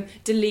lot of them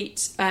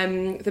delete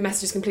the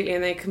messages completely,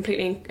 and they're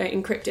completely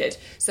encrypted.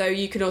 So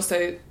you can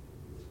also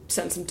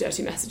send some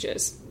dirty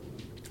messages,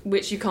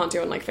 which you can't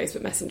do on like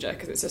Facebook Messenger,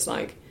 because it's just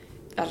like,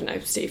 I don't know,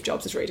 Steve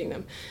Jobs is reading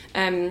them.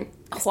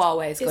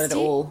 Huawei's got it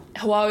all.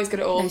 Huawei's got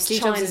it all. No,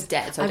 Steve Jobs is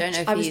dead, so I don't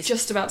know if I was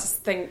just about to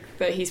think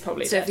that he's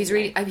probably dead. So if he's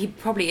reading... He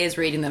probably is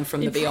reading them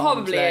from the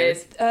beyond. He probably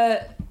is.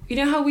 You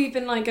know how we've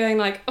been like going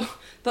like, oh,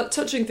 that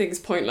touching thing's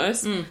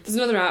pointless? There's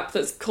another app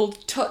that's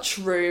called Touch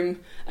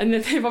Room, and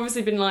they've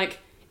obviously been like,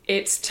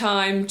 it's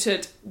time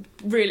to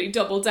really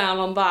double down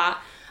on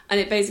that. And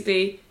it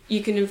basically,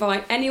 you can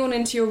invite anyone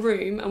into your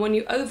room, and when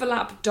you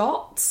overlap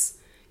dots,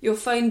 your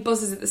phone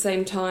buzzes at the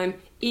same time,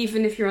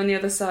 even if you're on the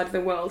other side of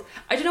the world.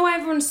 I don't know why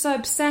everyone's so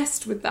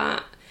obsessed with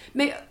that.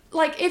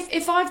 Like,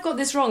 if I've got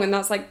this wrong and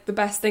that's like the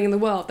best thing in the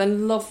world,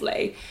 then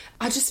lovely.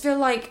 I just feel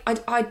like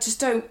I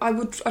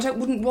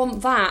wouldn't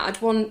want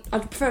that.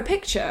 I'd prefer a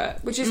picture,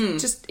 which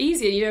is just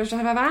easier. You don't have to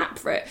have an app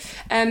for it.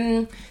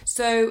 Then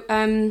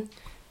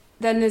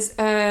there's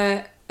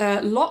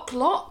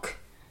Lock,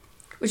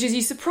 which is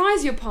you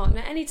surprise your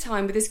partner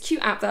anytime with this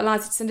cute app that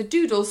allows you to send a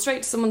doodle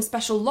straight to someone's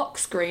special lock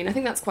screen. I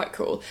think that's quite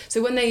cool.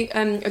 So when they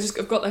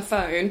have got their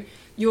phone,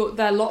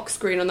 their lock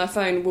screen on their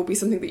phone will be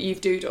something that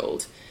you've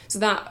doodled. So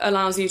that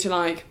allows you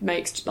to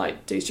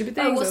do stupid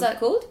things. Oh, what's that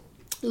called?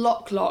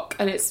 Lock,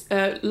 and it's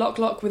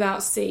Lock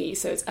without C,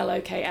 so it's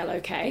LOK.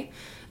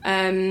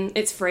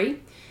 It's free.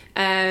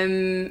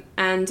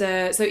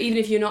 So even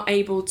if you're not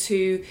able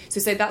to,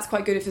 say that's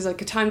quite good if there's like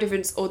a time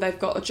difference, or they've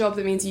got a job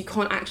that means you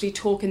can't actually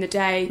talk in the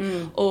day,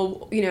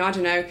 or I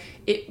don't know,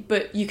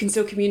 but you can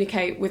still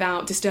communicate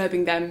without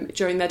disturbing them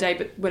during their day.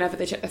 But whenever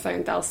they check their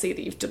phone, they'll see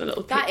that you've done a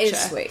little picture. That is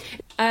sweet.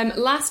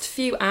 Last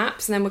few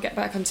apps, and then we'll get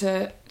back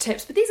onto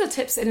tips. But these are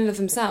tips in and of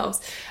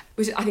themselves,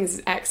 which I think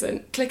is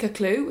excellent. Click a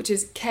Clue, which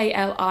is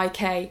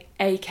KLIKALLU.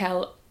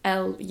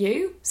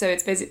 So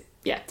it's basically.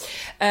 Yeah,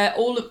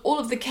 all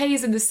of the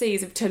K's and the C's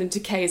have turned into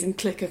K's in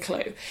Click a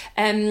Clue,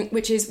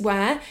 which is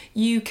where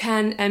you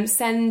can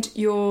send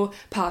your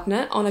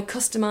partner on a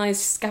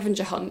customised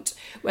scavenger hunt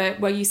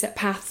where you set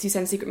paths, you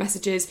send secret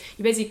messages,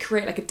 you basically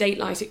create like a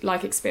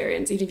date-like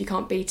experience, even if you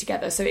can't be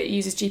together. So it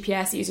uses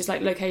GPS, it uses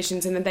like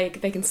locations, and then they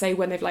can say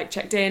when they've like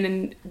checked in,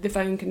 and the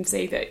phone can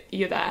see that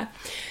you're there.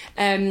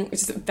 Which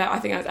is I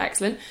think that's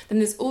excellent. Then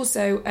there's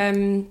also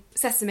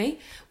Sesame,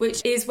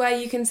 which is where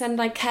you can send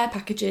like care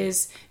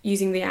packages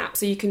using the app.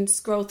 So you can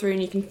scroll through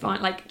and you can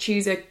find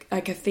choose a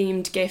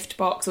themed gift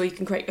box, or you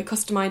can create a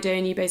custom idea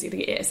and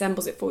it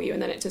assembles it for you,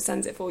 and then it just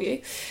sends it for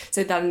you.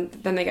 So then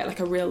they get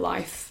like a real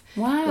life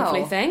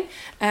lovely thing.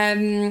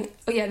 Then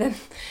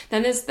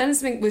there's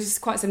something which is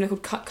quite similar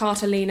called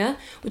Cartolina,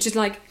 which is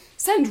like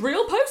send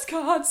real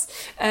postcards.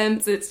 So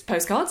it's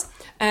postcards,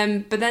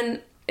 but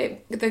then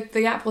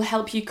the app will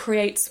help you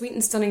create sweet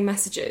and stunning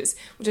messages,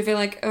 which I feel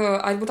like,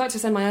 I would like to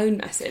send my own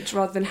message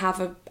rather than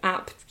have an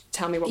app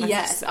tell me what message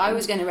to send. I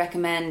was going to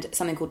recommend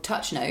something called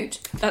Touch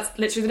Note. That's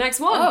literally the next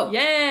one. Oh.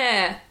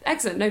 Yeah.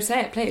 Excellent. No, say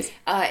it, please.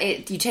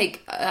 You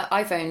take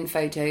iPhone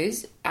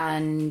photos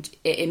and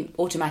it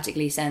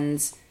automatically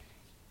sends...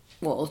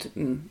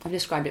 I've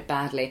described it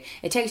badly.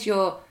 It takes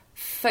your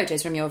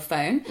photos from your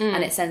phone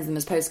and it sends them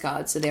as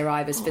postcards, so they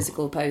arrive as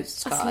physical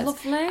postcards. That's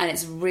lovely. And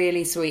it's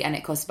really sweet, and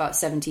it costs about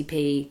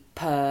 70p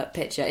per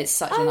picture. It's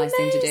such a nice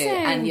thing to do.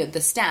 And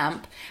the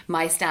stamp,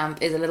 my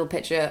stamp is a little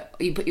picture.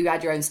 You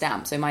add your own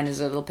stamp, so mine is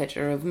a little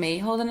picture of me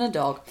holding a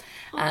dog.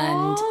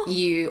 And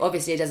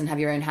it doesn't have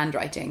your own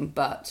handwriting,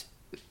 but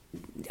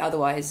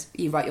otherwise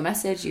you write your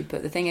message, you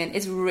put the thing in.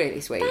 It's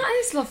really sweet.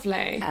 That is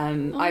lovely.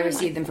 I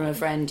received them from a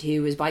friend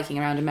who was biking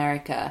around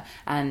America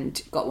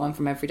and got one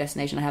from every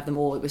destination. I have them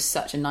all. It was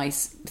such a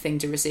nice thing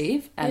to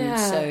receive, and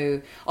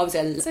so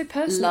obviously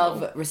I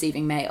love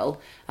receiving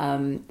mail,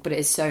 but it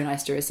is so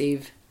nice to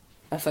receive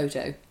a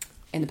photo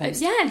in the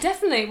post. Yeah,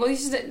 definitely. Well,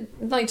 it's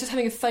just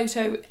having a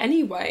photo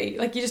anyway.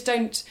 Like, you just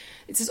don't...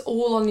 It's just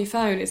all on your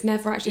phone. It's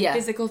never actually a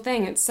physical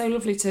thing. It's so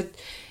lovely to,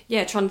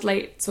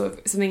 translate sort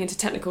of something into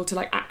technical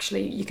to,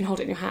 actually you can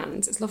hold it in your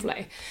hands. It's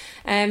lovely.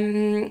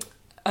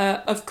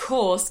 Of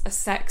course, a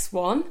sex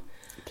one.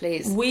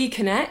 Please. We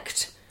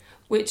Connect,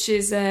 which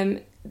is...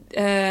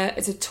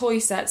 it's a toy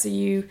set,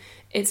 so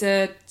it's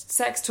a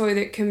sex toy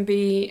that can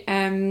be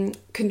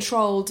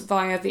controlled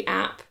via the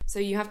app. So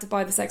you have to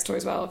buy the sex toy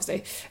as well,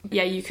 obviously.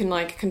 Yeah, you can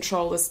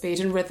control the speed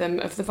and rhythm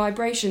of the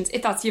vibrations,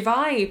 if that's your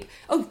vibe.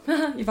 Oh,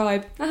 your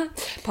vibe.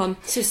 Pun.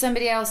 So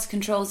somebody else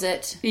controls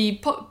it. You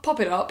pop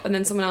it up, and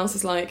then someone else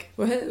is like,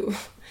 whoa.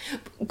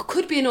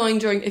 Could be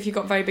annoying if you've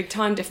got very big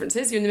time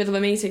differences. You're in the middle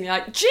of a meeting, you're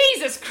like,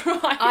 Jesus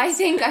Christ! I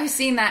think I've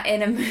seen that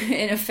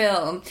in a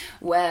film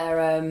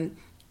where...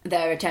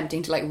 they're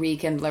attempting to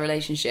rekindle a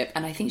relationship,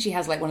 and I think she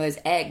has one of those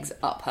eggs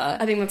up her.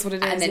 I think that's what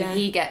it is. And then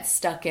he gets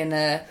stuck in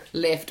a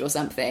lift or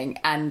something,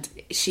 and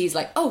she's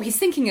like, "Oh, he's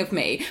thinking of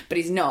me," but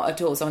he's not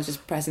at all. Someone's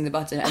just pressing the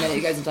button, and then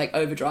it goes into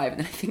overdrive, and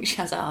then I think she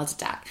has a heart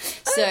attack.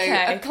 So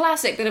a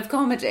classic bit of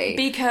comedy.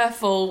 Be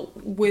careful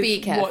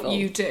with what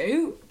you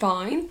do.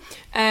 Fine.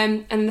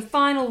 And the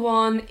final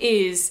one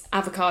is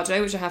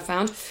Avocado, which I have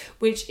found,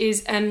 which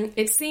is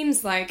it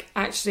seems like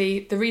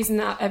actually the reason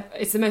that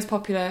it's the most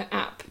popular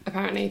app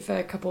apparently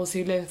for couples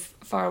who live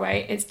far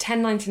away. It's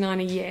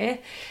 $10.99 a year.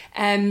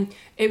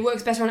 It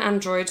works better on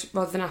Android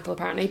rather than Apple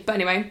apparently, but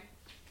anyway,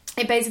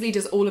 it basically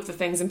does all of the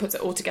things and puts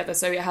it all together.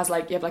 So it has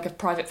you have a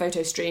private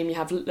photo stream, you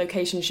have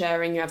location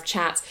sharing, you have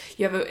chat,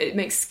 it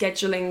makes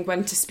scheduling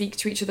when to speak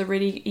to each other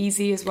really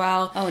easy as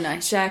well. Oh,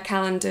 nice. Share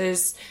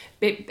calendars.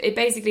 It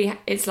basically,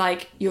 it's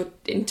like your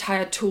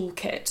entire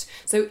toolkit.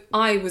 So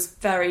I was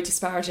very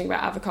disparaging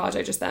about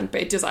Avocado just then, but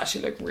it does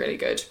actually look really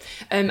good.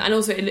 And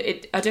also,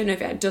 I don't know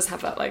if it does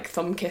have that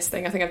thumb kiss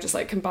thing. I think I've just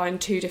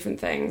combined two different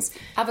things.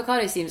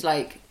 Avocado seems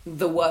like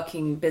the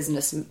working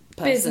business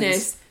person.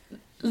 Business.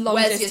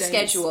 Where's your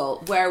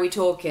schedule? Where are we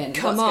talking?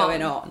 What's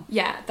going on?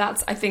 Yeah,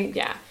 I think.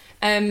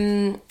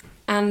 And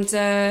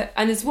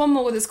there's one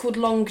more that's called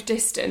long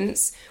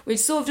distance, which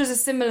sort of does a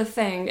similar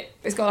thing.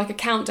 It's got like a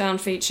countdown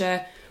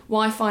feature,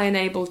 Wi-Fi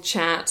enabled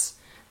chat,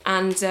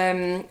 and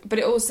but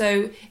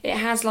it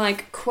has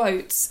like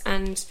quotes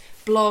and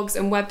blogs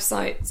and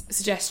website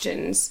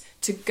suggestions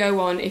to go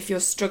on if you're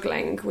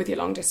struggling with your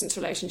long distance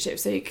relationship,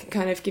 so you can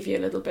kind of give you a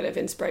little bit of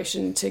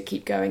inspiration to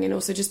keep going, and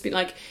also just be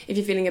like, if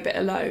you're feeling a bit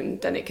alone,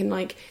 then it can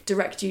like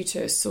direct you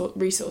to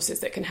resources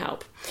that can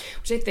help,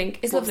 which I think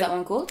is lovely. What's that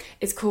one called?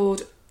 It's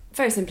called,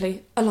 very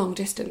simply, A Long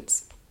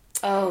Distance.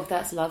 Oh,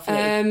 that's lovely.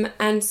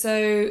 And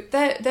so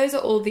those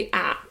are all the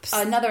apps.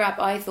 Another app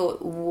I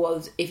thought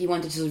was, if you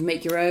wanted to sort of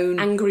make your own...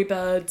 Angry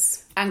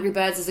Birds. Angry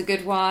Birds is a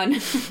good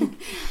one.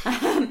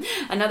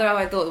 Another app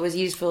I thought was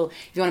useful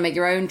if you want to make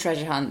your own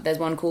treasure hunt. There's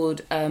one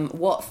called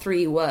What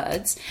 3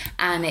 Words,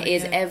 and it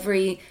is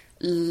every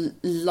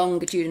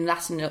longitude and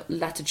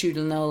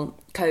latitudinal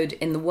code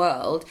in the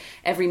world.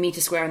 Every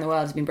metre square in the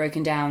world has been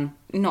broken down,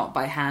 not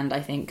by hand,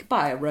 I think,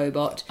 by a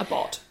robot.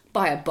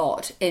 By a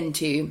bot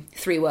into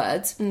 3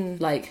 words,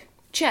 like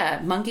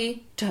chair,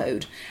 monkey,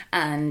 toad.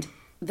 And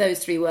those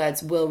 3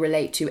 words will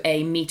relate to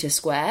a metre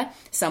square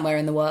somewhere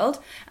in the world.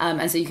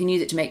 And so you can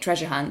use it to make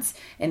treasure hunts,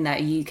 in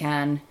that you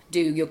can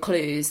do your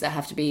clues that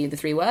have to be the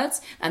 3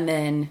 words, and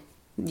then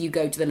you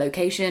go to the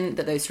location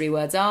that those 3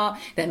 words are,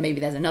 then maybe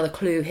there's another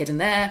clue hidden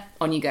there,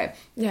 on you go.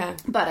 Yeah.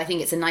 But I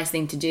think it's a nice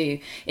thing to do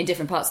in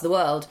different parts of the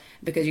world,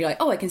 because you're like,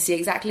 oh, I can see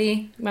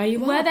exactly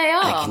where they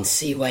are. I can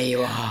see where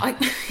you are.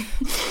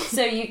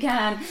 So you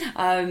can,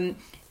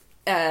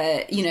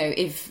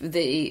 if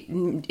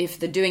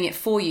the doing it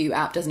for you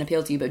app doesn't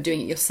appeal to you, but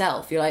doing it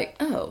yourself, you're like,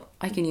 oh,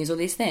 I can use all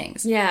these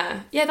things.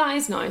 Yeah, that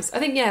is nice. I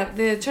think,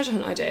 the treasure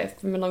hunt idea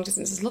from a long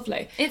distance is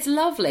lovely. It's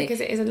lovely. Because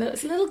it's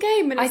a little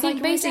game. And I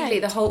think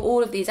basically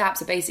all of these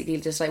apps are basically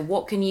just like,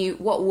 what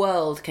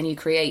world can you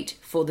create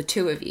for the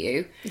 2 of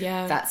you?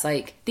 Yeah. That's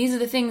like, these are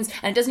the things,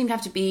 and it doesn't even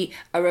have to be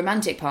a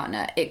romantic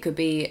partner. It could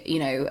be,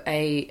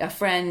 a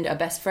friend, a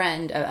best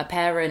friend, a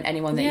parent,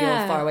 anyone that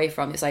you're far away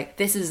from. It's like,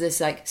 this is this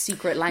like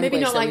secret language.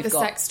 Maybe not like the got.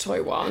 sex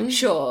toy one.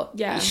 Sure.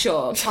 Yeah.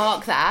 Sure.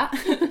 Park that.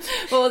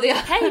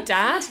 Hey,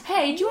 Dad.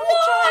 Hey, do you want to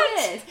try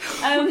this?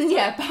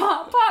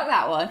 Park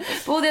that one.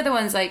 But all the other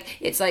ones, like,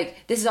 it's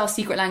like, this is our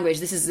secret language.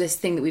 This is this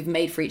thing that we've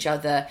made for each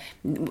other.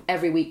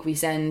 Every week we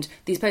send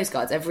these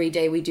postcards. Every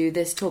day we do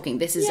this talking.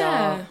 This is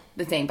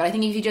the thing. But I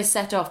think if you just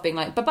set off being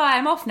like, bye-bye,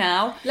 I'm off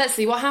now. Let's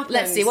see what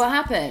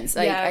happens.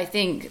 Like, I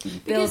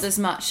think build as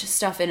much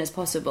stuff in as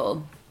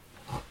possible.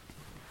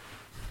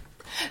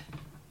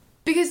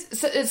 Because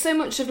so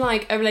much of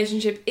like a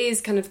relationship is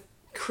kind of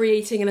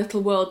creating a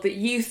little world that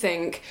you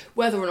think,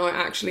 whether or not it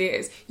actually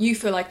is, you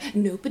feel like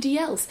nobody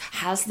else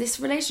has this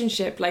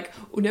relationship, like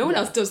no one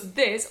else does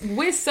this,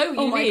 we're so unique.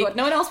 Oh my god,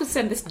 no one else would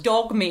send this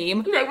dog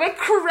meme, like we're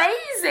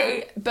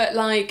crazy. But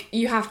like,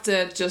 you have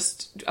to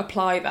just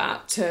apply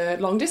that to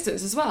long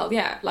distance as well.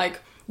 Like,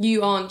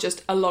 you aren't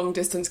just a long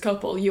distance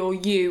couple, you're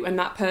you and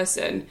that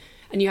person,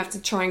 and you have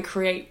to try and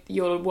create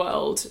your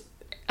world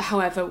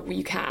however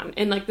you can,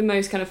 in like the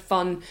most kind of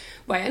fun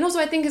way. And also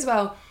I think as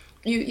well,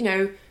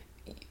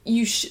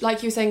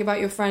 like you were saying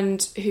about your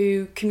friend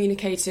who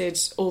communicated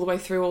all the way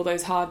through all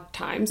those hard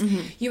times,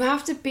 you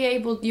have to be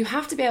able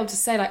to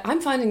say, like,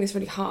 I'm finding this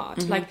really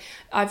hard, like,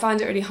 I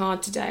find it really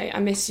hard today, I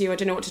miss you, I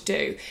don't know what to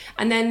do.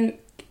 And then,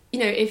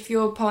 if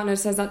your partner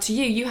says that to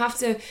you, you have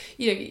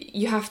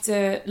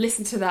to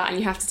listen to that, and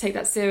you have to take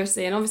that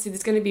seriously. And obviously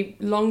there's going to be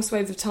long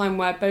swathes of time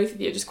where both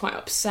of you are just quite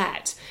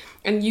upset,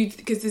 and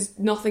because there's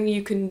nothing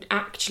you can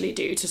actually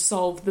do to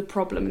solve the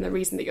problem and the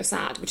reason that you're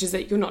sad, which is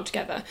that you're not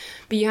together.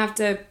 But you have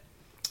to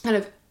kind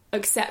of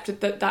accept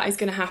that is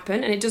going to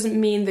happen, and it doesn't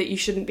mean that you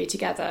shouldn't be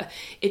together.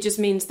 It just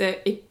means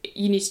that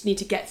you need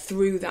to get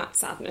through that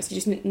sadness. You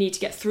just need to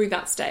get through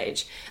that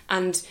stage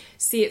and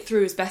see it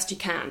through as best you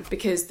can,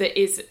 because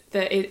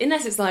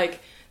unless it's like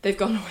they've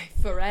gone away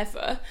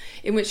forever,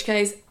 in which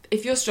case,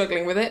 if you're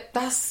struggling with it,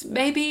 that's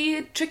maybe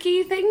a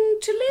tricky thing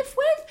to live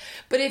with.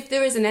 But if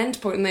there is an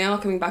end point and they are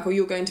coming back, or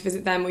you're going to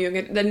visit them, or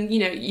then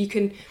you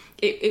can.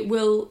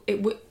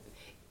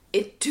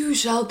 It too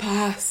shall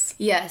pass.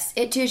 Yes,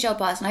 it too shall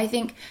pass. And I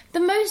think the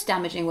most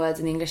damaging words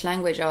in the English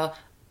language are,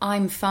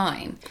 I'm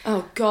fine.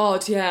 Oh,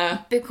 God,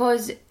 yeah.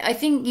 Because I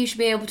think you should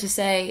be able to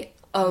say,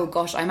 oh,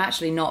 gosh, I'm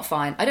actually not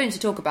fine. I don't need to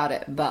talk about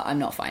it, but I'm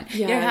not fine. Yeah.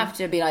 You don't have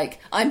to be like,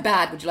 I'm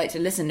bad, would you like to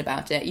listen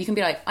about it? You can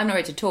be like, I'm not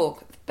ready to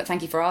talk, but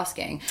thank you for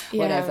asking,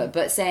 whatever.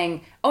 But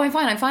saying, oh,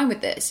 I'm fine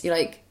with this. You're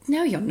like,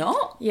 no, you're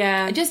not.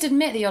 Yeah. Just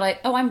admit that you're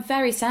like, oh, I'm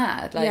very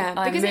sad. Like,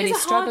 I'm really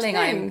struggling.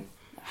 I'm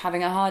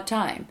having a hard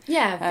time.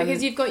 Yeah,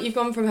 because you've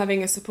gone from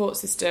having a support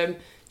system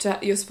to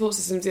your support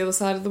system's the other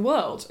side of the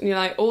world, and you're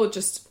like, or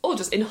just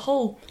in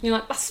Hull, and you're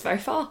like, that's very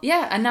far.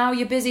 Yeah, and now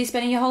you're busy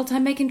spending your whole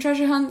time making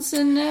treasure hunts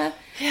and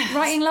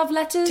writing love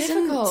letters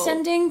and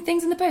sending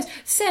things in the post.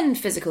 Send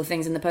physical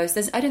things in the post.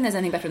 I don't think there's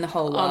anything better in the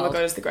whole world. Oh my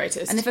god, it's the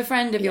greatest. And if a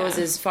friend of yours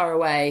is far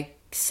away,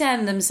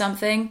 send them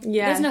something.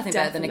 Yeah, there's nothing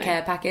definitely better than a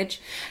care package.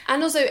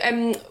 And also,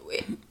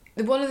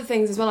 one of the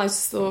things as well I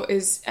just thought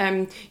is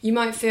you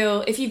might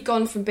feel, if you've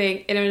gone from being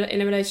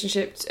in a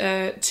relationship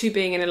to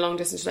being in a long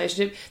distance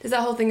relationship, there's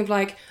that whole thing of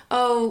like,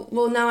 oh,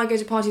 well, now I go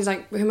to parties,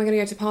 like, who am I going to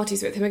go to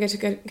parties with? Who am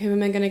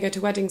I going to go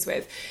to weddings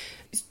with?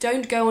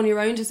 Don't go on your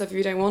own to stuff if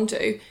you don't want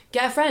to.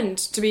 Get a friend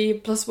to be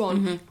 +1.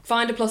 Mm-hmm.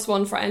 Find a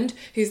 +1 friend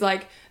who's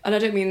like, and I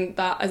don't mean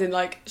that as in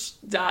like,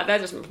 they're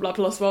just a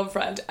 +1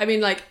 friend. I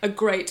mean like a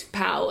great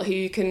pal who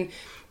you can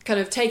kind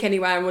of take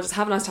anywhere and we'll just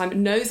have a nice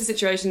time, knows the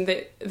situation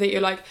that you're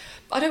like,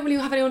 I don't really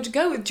have anyone to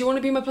go with. Do you want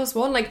to be my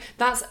 +1? Like,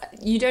 that's,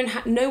 you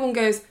don't no one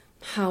goes,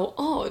 how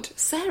odd,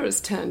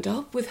 Sarah's turned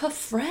up with her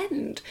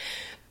friend.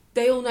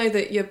 They all know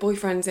that your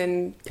boyfriend's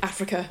in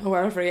Africa or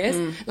wherever he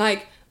is.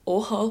 Like,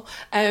 or Hull.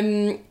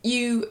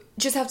 You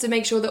just have to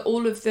make sure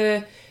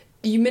that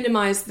you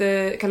minimise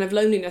the kind of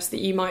loneliness that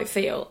you might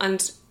feel,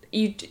 and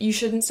you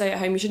shouldn't stay at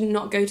home. You shouldn't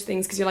not go to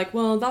things because you're like,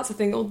 well, that's the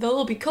thing, there'll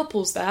all be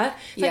couples there.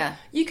 Like,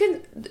 you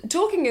can,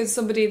 talking as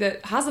somebody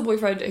that has a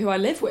boyfriend who I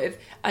live with,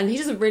 and he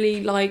doesn't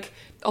really like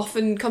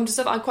often come to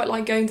stuff. I quite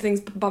like going to things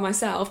by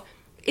myself.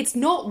 It's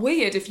not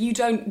weird if you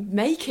don't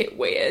make it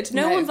weird.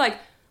 No one's like,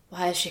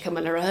 why has she come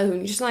on her own?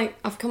 You're just like,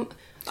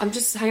 I'm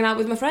just hanging out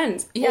with my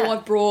friends. Or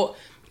I've brought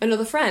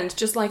another friend,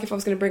 just like if I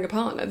was going to bring a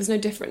partner. There's no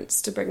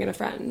difference to bringing a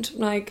friend.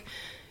 Like,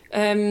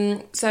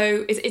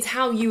 so it's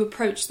how you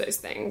approach those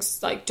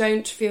things. Like,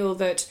 don't feel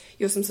that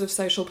you're some sort of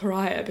social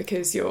pariah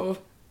because you're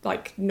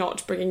like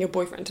not bringing your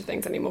boyfriend to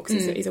things anymore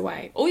because he's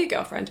away, or your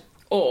girlfriend,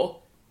 or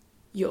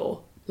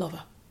your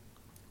lover,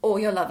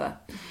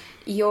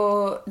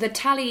 the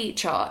tally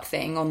chart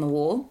thing on the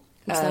wall.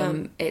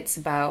 It's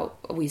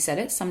about, we said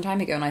it some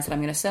time ago, and I said I'm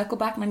going to circle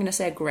back and I'm going to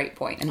say a great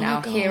point, and now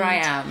here I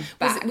am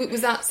back.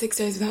 Was that 6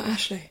 days without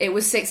Ashley? It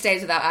was 6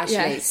 days without Ashley.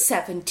 Yes.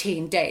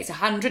 17 days,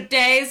 100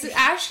 days,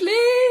 Ashley.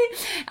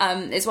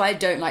 It's why I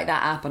don't like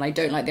that app, and I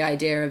don't like the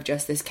idea of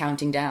just this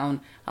counting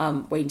down,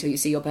 wait until you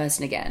see your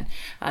person again.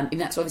 And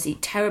that's obviously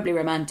terribly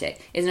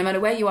romantic. Is no matter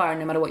where you are and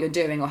no matter what you're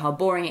doing or how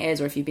boring it is,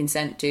 or if you've been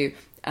sent to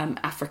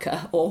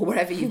Africa or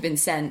wherever you've been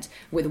sent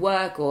with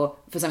work or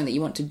for something that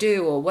you want to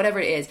do or whatever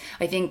it is,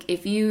 I think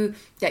if you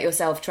get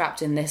yourself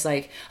trapped in this,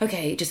 like,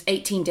 okay, just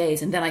 18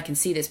 days and then I can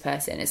see this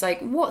person, it's like,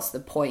 what's the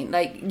point?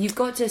 Like, you've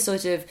got to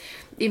sort of,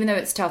 even though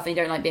it's tough and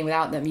you don't like being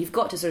without them, you've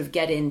got to sort of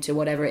get into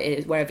whatever it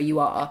is, wherever you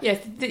are. Yeah,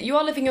 you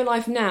are living your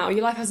life now.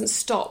 Your life hasn't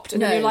stopped,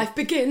 and then your life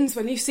begins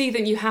when you see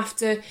that you have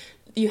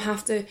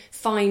to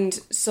find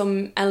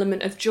some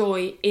element of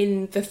joy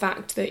in the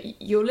fact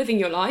that you're living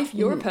your life.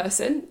 You're a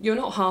person. You're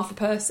not half a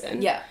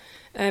person. Yeah.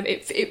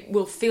 It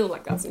will feel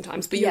like that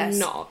sometimes, but you're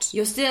not.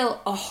 You're still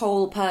a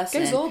whole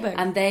person. Go zorbing.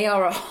 And they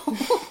are a whole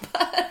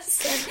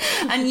person.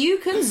 And you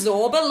can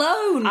zorb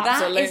alone.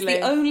 Absolutely. That is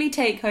the only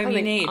take-home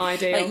you need.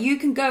 Ideal. Like, you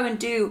can go and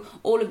do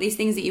all of these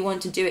things that you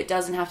want to do. It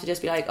doesn't have to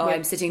just be like,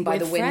 I'm sitting by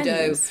the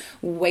window,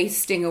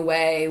 wasting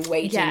away,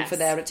 waiting for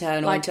their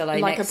return, or until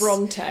like a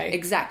Bronte.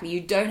 Exactly.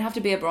 You don't have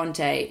to be a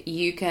Bronte.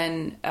 You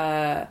can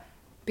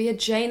be a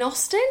Jane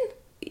Austen.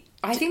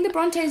 I think the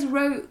Brontes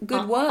wrote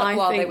good work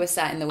while they were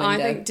sat in the window. I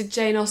think, did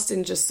Jane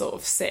Austen just sort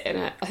of sit in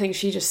it? I think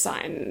she just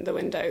sat in the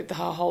window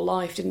her whole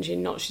life, didn't she?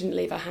 She didn't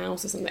leave her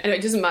house or something. Anyway,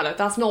 it doesn't matter.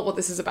 That's not what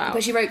this is about.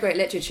 But she wrote great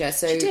literature,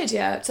 so... She did,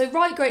 yeah. So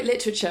write great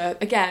literature,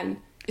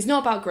 again, it's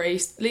not about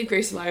Greece. Leave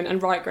Greece alone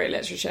and write great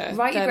literature.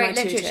 Write your great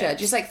literature.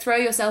 Just, like, throw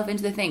yourself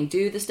into the thing.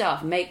 Do the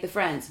stuff. Make the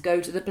friends.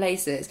 Go to the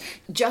places.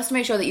 Just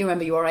make sure that you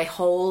remember you are a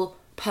whole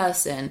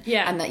person.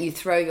 Yeah. And that you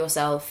throw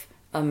yourself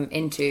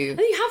into... And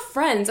you have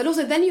friends. And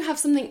also, then you have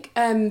something...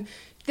 then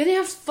you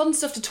have fun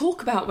stuff to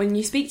talk about when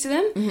you speak to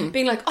them. Mm-hmm.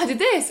 Being like, I did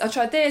this, I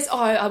tried this,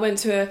 I went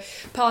to a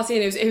party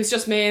and it was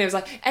just me, and it was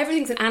like,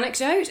 everything's an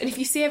anecdote. And if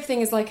you see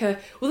everything as like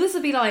this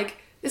will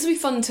be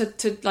fun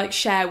to like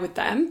share with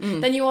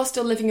them, then you are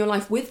still living your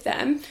life with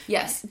them.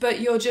 Yes. But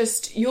you're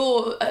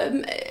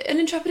an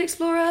intrepid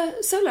explorer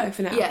solo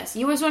for now. Yes,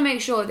 you always want to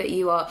make sure that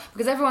you are,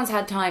 because everyone's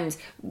had times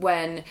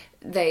when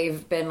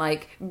they've been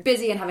like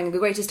busy and having the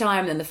greatest time,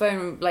 and then the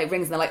phone like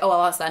rings and they're like, oh,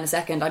 I'll answer that in a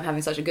second, I'm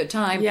having such a good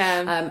time.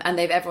 Yeah. And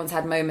everyone's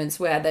had moments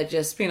where they're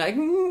just being like,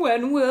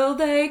 when will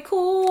they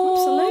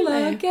call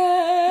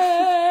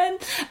again?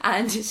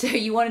 And so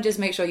you want to just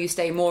make sure you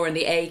stay more in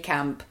the A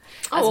camp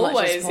as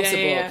much as possible.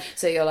 Yeah.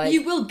 So you're like,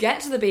 you will get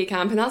to the B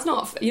camp, and that's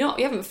not, you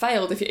haven't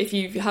failed if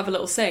you have a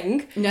little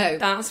sing. No,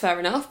 that's fair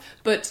enough.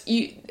 But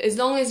as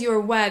long as you're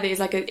aware that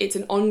it's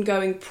an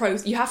ongoing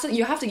process, you're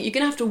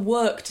gonna have to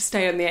work to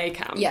stay in the A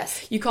camp. Yes.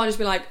 You can't just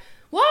be like,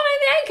 well, I'm in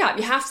the A camp.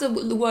 You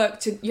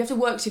have to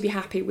work to be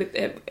happy with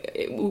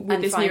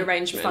this new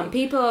arrangement. Fun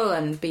people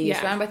and be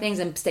surrounded by things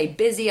and stay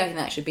busy. I think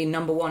that should be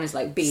number one. Is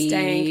like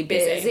be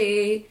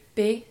busy.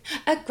 Be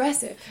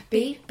aggressive.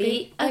 Be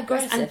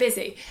aggressive and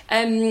busy.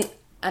 And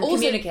also,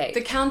 communicate.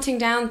 The counting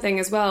down thing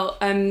as well.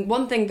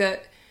 One thing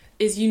that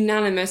is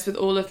unanimous with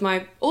all of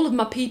my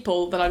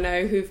people that I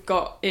know who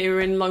are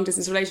in long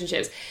distance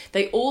relationships,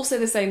 they all say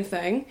the same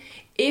thing.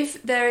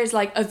 If there is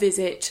like a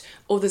visit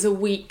or there's a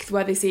week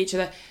where they see each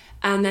other,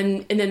 and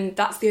then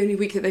that's the only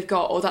week that they've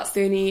got, or that's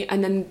the only,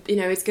 and then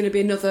it's going to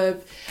be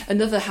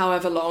another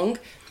however long,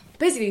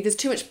 basically there's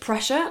too much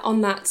pressure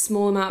on that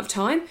small amount of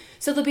time.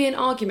 So there'll be an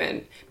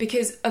argument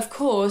because, of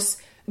course,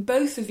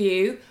 both of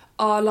you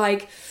are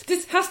like,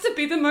 this has to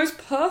be the most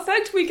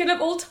perfect weekend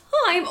of all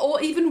time,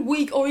 or even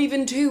week, or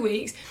even 2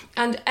 weeks.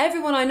 And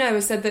everyone I know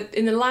has said that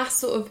in the last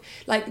sort of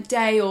like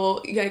day,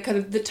 or kind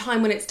of the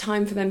time when it's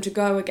time for them to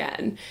go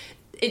again,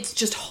 it's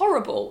just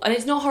horrible. And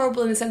it's not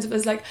horrible in the sense of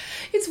it's like,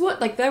 it's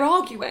what, like they're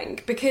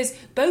arguing because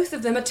both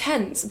of them are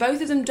tense.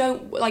 Both of them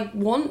don't like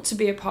want to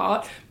be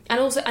apart. And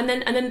also, and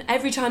then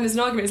every time there's an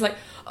argument, it's like,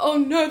 oh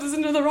no, there's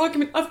another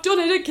argument. I've done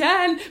it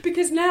again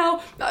because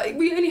now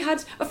we only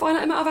had a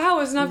finite amount of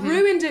hours and I've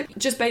ruined it.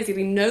 Just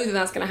basically know that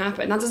that's going to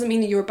happen. That doesn't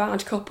mean that you're a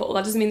bad couple.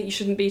 That doesn't mean that you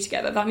shouldn't be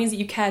together. That means that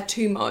you care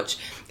too much,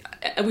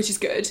 which is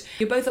good.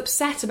 You're both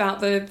upset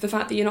about the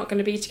fact that you're not going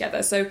to be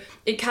together. So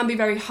it can be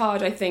very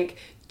hard, I think,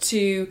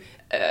 to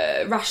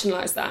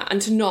rationalise that and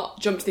to not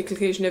jump to the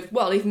conclusion of,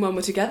 well, even when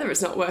we're together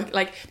it's not working.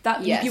 Like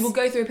that, yes. You will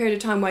go through a period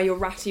of time where you're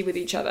ratty with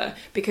each other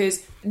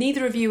because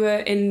neither of you are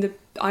in the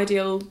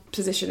ideal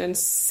position and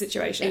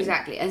situation.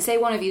 Exactly. And say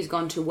one of you's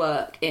gone to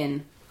work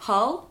in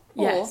Hull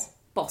or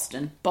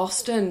Boston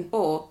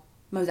or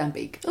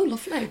Mozambique. Oh,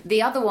 lovely.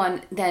 The other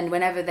one, then,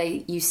 whenever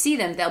you see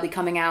them, they'll be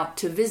coming out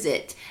to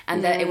visit,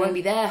 and it won't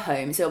be their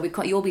home, so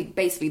you'll be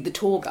basically the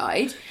tour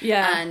guide.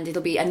 Yeah.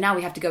 And now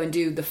we have to go and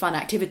do the fun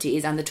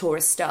activities and the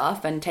tourist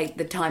stuff, and take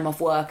the time off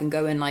work and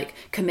go and like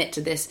commit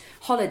to this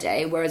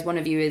holiday. Whereas one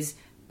of you is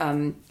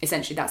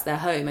essentially that's their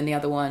home, and the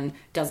other one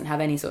doesn't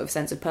have any sort of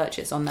sense of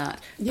purchase on that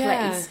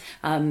place.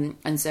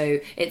 And so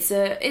it's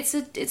a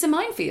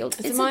minefield.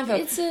 It's a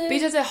minefield. But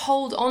you have to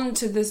hold on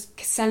to this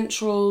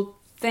central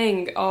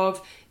thing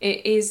of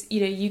it is,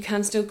 you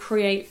can still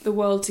create the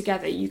world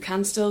together, you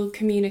can still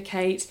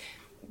communicate,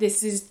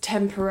 this is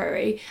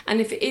temporary. And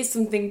if it is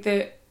something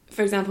that,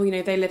 for example,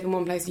 they live in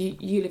one place,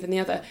 you live in the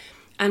other,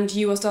 and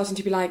you are starting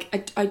to be like,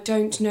 I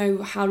don't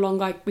know how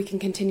long we can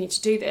continue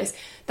to do this,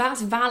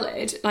 that's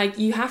valid. Like,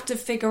 you have to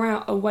figure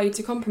out a way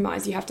to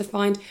compromise. You have to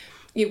find,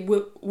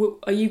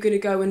 are you going to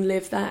go and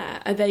live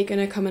there? Are they going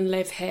to come and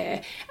live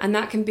here? And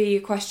that can be a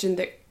question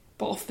that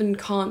often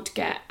can't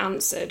get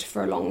answered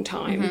for a long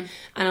time,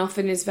 and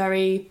often is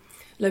very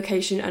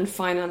location and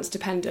finance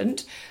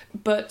dependent.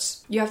 But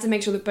you have to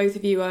make sure that both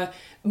of you are,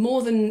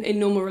 more than in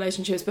normal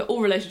relationships, but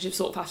all relationships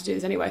sort of have to do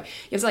this anyway,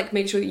 you have to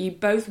make sure that you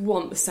both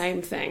want the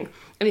same thing,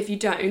 and if you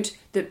don't,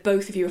 that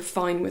both of you are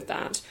fine with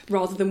that,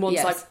 rather than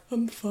one's like,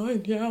 I'm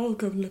fine, I'll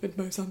go and live in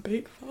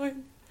Mozambique,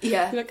 fine.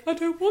 Yeah. You're like, I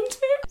don't want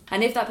to.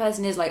 And if that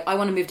person is like, I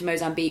want to move to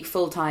Mozambique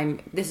full time,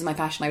 this is my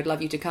passion, I would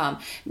love you to come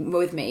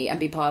with me and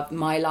be part of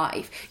my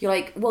life. You're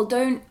like, well,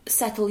 don't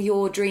settle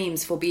your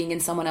dreams for being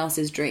in someone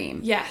else's dream.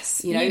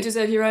 Yes. You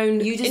deserve your own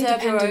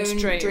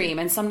dream.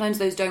 And sometimes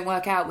those don't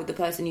work out with the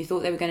person you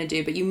thought they were going to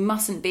do, but you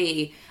mustn't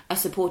be a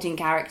supporting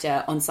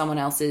character on someone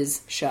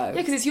else's show. Yeah,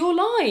 because it's your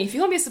life. You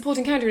can't be a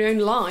supporting character in your own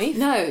life.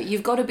 No,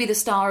 you've got to be the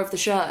star of the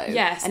show.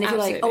 Yes, and if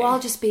absolutely. You're like,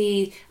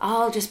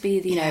 I'll just be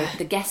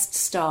the guest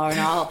star,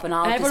 and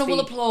everyone will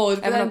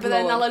applaud, but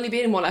then I'll only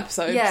be in one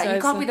episode. Yeah, so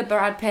you can't be the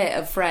Brad Pitt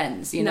of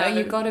Friends, No,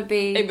 you've got to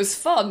be... It was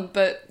fun,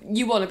 but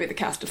you want to be the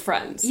cast of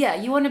Friends. Yeah,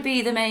 you want to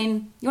be the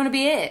main... You want to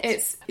be it.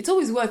 It's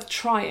always worth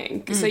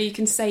trying, so you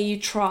can say you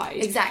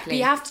tried. Exactly. But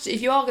you have to,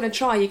 if you are going to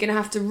try, you're going to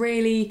have to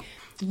really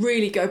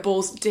go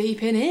balls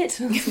deep in it.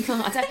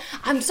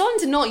 I'm starting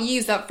to not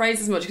use that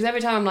phrase as much, because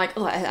every time I'm like,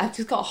 I've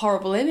just got a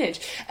horrible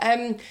image.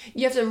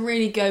 You have to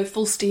really go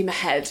full steam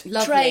ahead.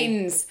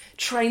 Lovely.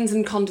 Trains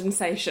and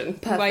condensation.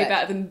 Perfect. Way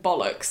better than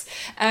bollocks.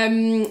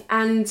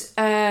 And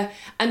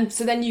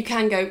so then you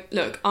can go,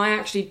 look, I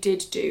actually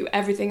did do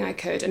everything I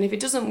could, and if it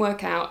doesn't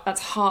work out,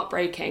 that's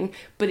heartbreaking,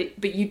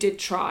 but you did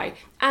try.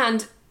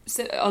 And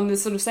so on the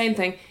sort of same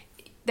thing,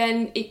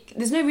 then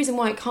there's no reason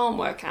why it can't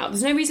work out.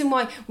 There's no reason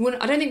why...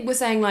 I don't think we're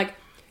saying, like,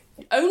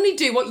 only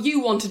do what you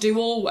want to do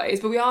always,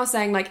 but we are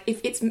saying, like,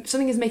 if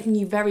something is making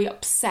you very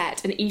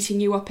upset and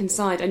eating you up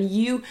inside, and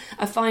you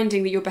are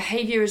finding that your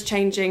behaviour is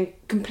changing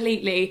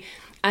completely,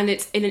 and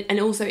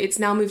also it's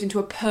now moved into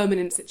a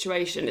permanent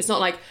situation. It's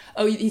not like,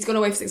 oh, he's gone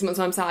away for 6 months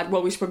and I'm sad,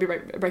 well, we should probably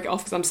break it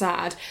off because I'm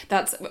sad.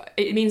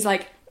 It means,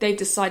 like, they've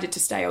decided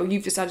to stay, or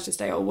you've decided to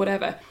stay, or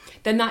whatever.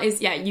 Then that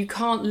is, you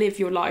can't live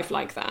your life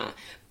like that.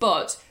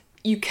 But...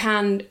 you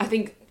can, I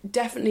think,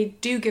 definitely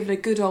do give it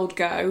a good old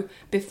go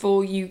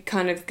before you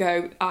kind of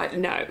go, I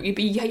don't know.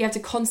 You have to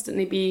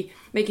constantly be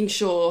making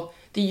sure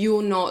that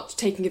you're not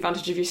taking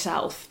advantage of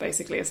yourself,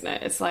 basically, isn't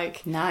it? It's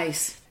like...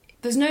 Nice.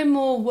 There's no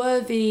more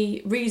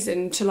worthy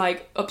reason to,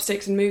 like, up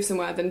sticks and move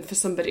somewhere than for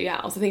somebody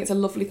else. I think it's a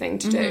lovely thing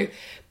to do.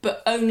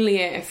 But only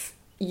if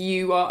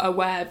you are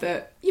aware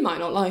that you might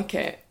not like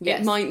it.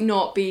 Yes. It might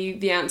not be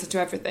the answer to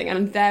everything.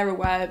 And they're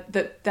aware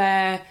that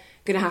they're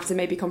going to have to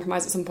maybe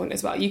compromise at some point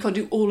as well. You can't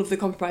do all of the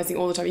compromising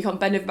all the time. You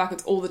can't bend over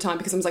backwards all the time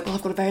because someone's like, well,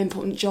 I've got a very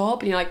important job.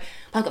 And you're like,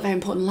 I've got a very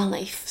important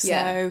life.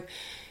 So,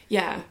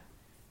 yeah.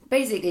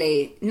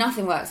 Basically,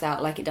 nothing works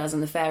out like it does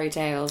in the fairy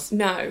tales.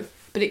 No.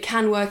 but it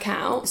can work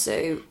out.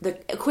 So the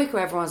quicker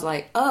everyone's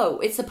like, oh,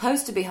 it's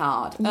supposed to be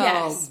hard.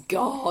 Yes. Oh,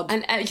 God.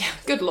 And yeah,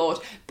 good Lord.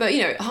 But,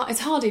 you know,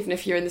 it's hard even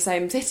if you're in the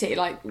same city.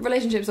 Like,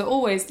 relationships are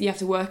always, you have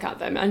to work at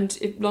them, and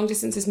long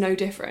distance is no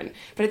different.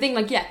 But I think,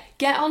 like, yeah,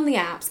 get on the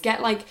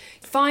apps,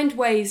 find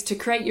ways to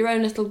create your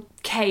own little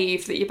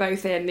cave that you're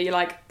both in, that you're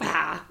like,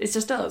 it's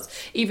just us,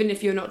 even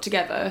if you're not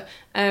together.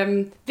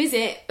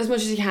 Visit as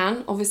much as you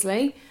can,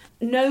 obviously.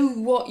 Know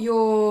what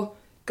your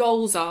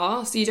goals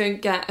are, so you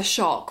don't get a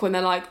shock when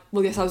they're like,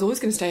 well, yes, I was always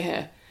going to stay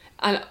here,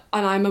 and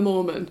I'm a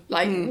Mormon.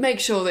 Like, make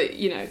sure that,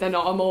 you know, they're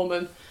not a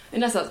Mormon,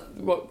 unless that's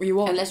what you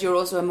want. Unless you're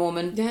also a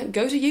Mormon. Yeah,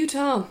 go to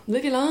Utah,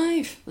 live your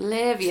life.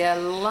 Live your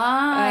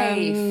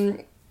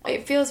life.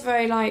 It feels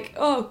very like,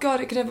 oh God,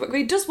 it could have.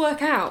 It does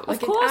work out.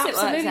 Like, of course, it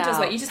absolutely works does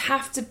out. work. You just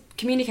have to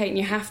communicate, and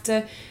you have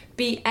to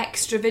be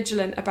extra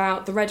vigilant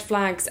about the red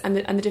flags and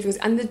the difficulties,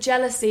 and the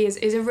jealousy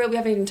is a real. We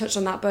haven't even touched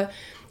on that, but.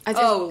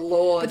 Oh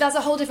Lord! But that's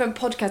a whole different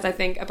podcast, I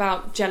think,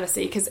 about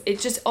jealousy, because it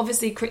just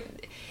obviously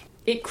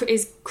it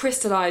is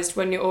crystallized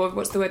when you're, or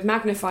what's the word,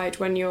 magnified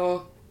when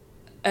you're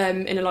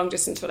in a long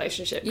distance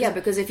relationship. Yeah,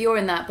 because if you're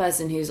in that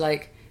person who's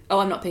like, oh,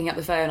 I'm not picking up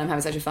the phone, I'm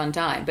having such a fun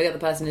time, but the other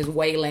person is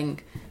wailing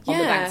on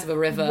the banks of a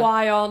river.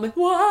 Why? Where are they?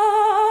 Where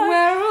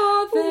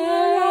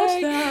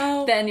art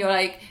thou? Then you're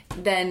like,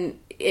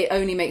 then it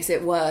only makes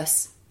it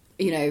worse.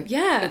 You know,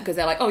 yeah, because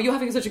they're like, oh, you're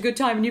having such a good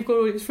time and you've got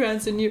all these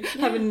friends and you're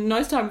having a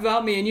nice time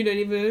without me and you don't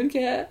even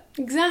care.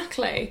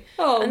 Exactly.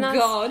 Oh, and that's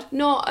God.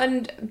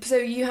 And so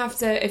you have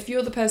to, if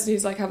you're the person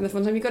who's like having the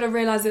fun time, you've got to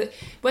realise that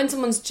when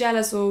someone's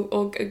jealous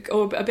or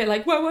a bit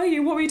like, where were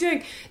you? What were you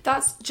doing?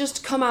 That's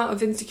just come out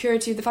of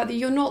insecurity, the fact that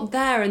you're not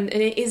there, and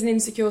it is an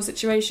insecure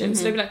situation.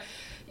 So don't be like,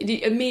 you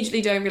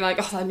immediately don't be like,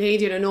 oh, that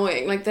idiot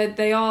annoying. Like,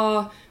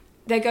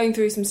 they're going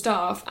through some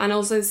stuff, and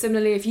also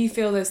similarly, if you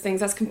feel those things,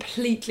 that's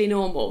completely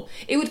normal.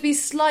 It would be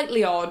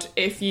slightly odd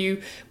if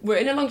you were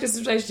in a long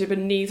distance relationship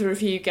and neither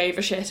of you gave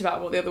a shit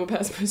about what the other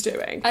person was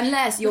doing.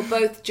 Unless you're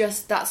both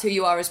just, that's who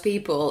you are as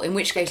people, in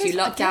which case you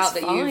lucked out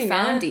that you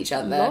found each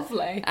other.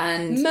 Lovely.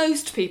 And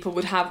most people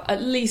would have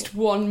at least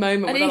one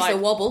moment at where least they're a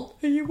like, wobble.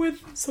 are you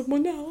with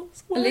someone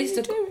else? What are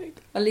you doing?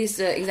 At least,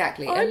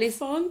 exactly. I'm at least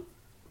fun.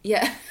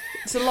 Yeah.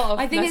 It's a lot of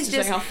I think it's messaging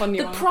just how fun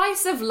you the are.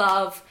 price of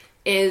love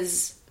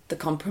is the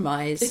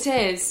compromise. It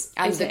is.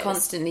 And it is.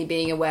 Constantly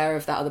being aware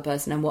of that other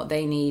person and what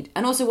they need,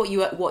 and also what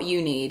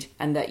you need,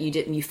 and that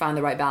you found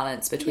the right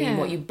balance between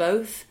what you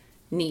both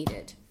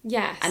needed.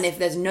 Yes. And if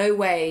there's no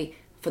way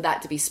for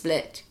that to be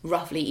split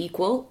roughly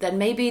equal, then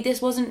maybe this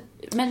wasn't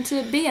meant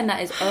to be, and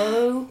that is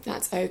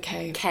that's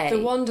okay. Okay. The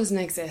one doesn't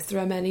exist. There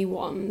are many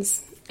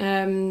ones.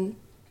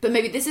 But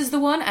maybe this is the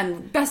one,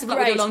 and best of luck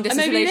with your long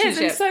distance relationship.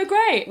 relationship. It's so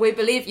great. We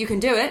believe you can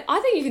do it. I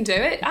think you can do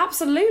it.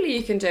 Absolutely,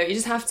 you can do it. You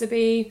just have to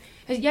be,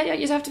 you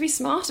just have to be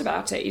smart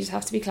about it. You just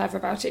have to be clever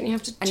about it, and you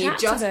have to and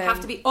chat you just to them. have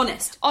to be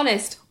honest,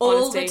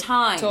 all the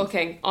time,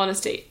 talking.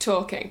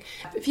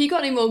 If you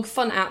got any more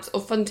fun apps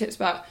or fun tips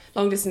about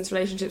long distance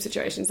relationship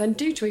situations, then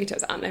do tweet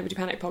us at Nobody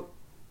Panic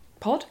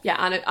Pod. Yeah,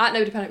 at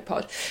Nobody Panic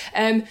Pod.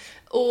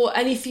 Or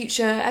any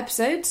future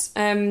episodes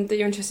that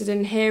you're interested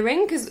in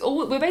hearing, because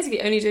we're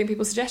basically only doing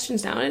people's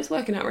suggestions now, and it's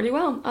working out really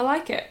well. I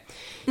like it.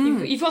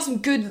 You've got some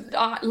good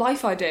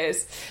life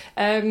ideas.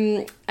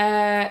 Tweet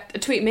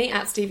me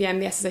at StevieM,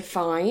 the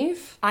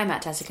SSA5. I'm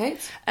at Tessa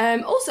Coates.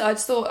 Also, I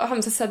just thought, I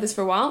haven't said this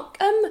for a while,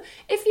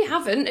 if you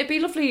haven't, it'd be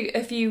lovely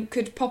if you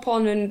could pop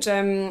on and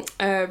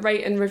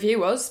rate and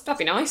review us. That'd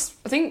be nice.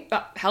 I think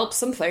that helps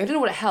something. I don't know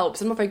what it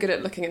helps. I'm not very good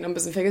at looking at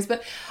numbers and figures,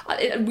 but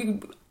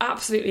we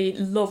absolutely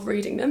love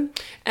reading them.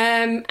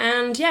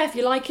 And yeah, if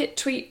you like it,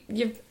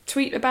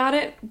 tweet about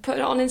it, put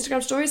it on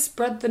Instagram stories,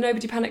 spread the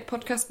Nobody Panic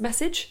podcast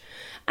message.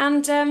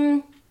 And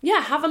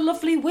have a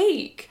lovely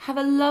week. Have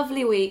a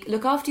lovely week.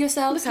 Look after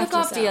yourselves. Look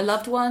after your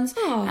loved ones.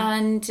 Oh.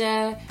 And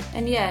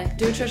yeah,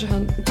 do a treasure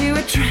hunt. Do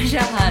a treasure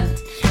hunt.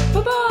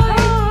 Bye-bye. Bye.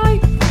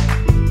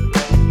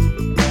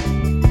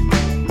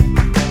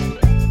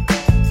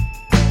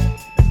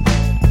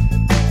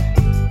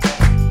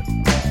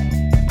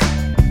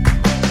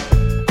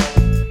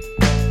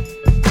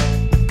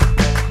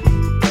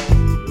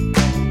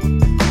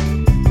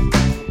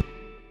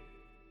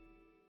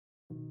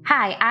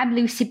 Hi, I'm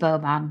Lucy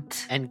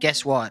Beaumont. And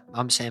guess what?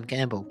 I'm Sam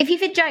Campbell. If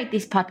you've enjoyed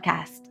this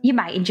podcast, you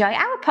might enjoy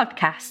our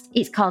podcast.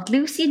 It's called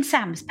Lucy and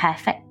Sam's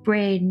Perfect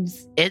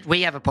Brains.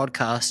 We have a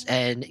podcast,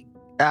 and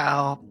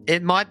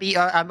it might be,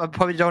 I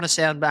probably don't want to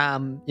sound,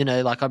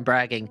 like I'm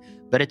bragging,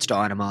 but it's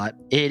dynamite.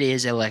 It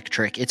is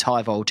electric. It's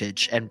high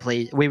voltage. And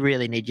please, we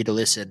really need you to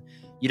listen.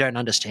 You don't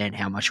understand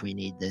how much we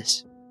need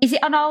this. Is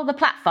it on all the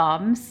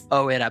platforms?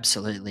 Oh, it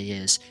absolutely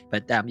is.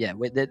 But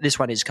this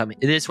one is coming.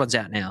 This one's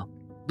out now.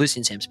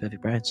 Lucy and Sam's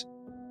Perfect Brains.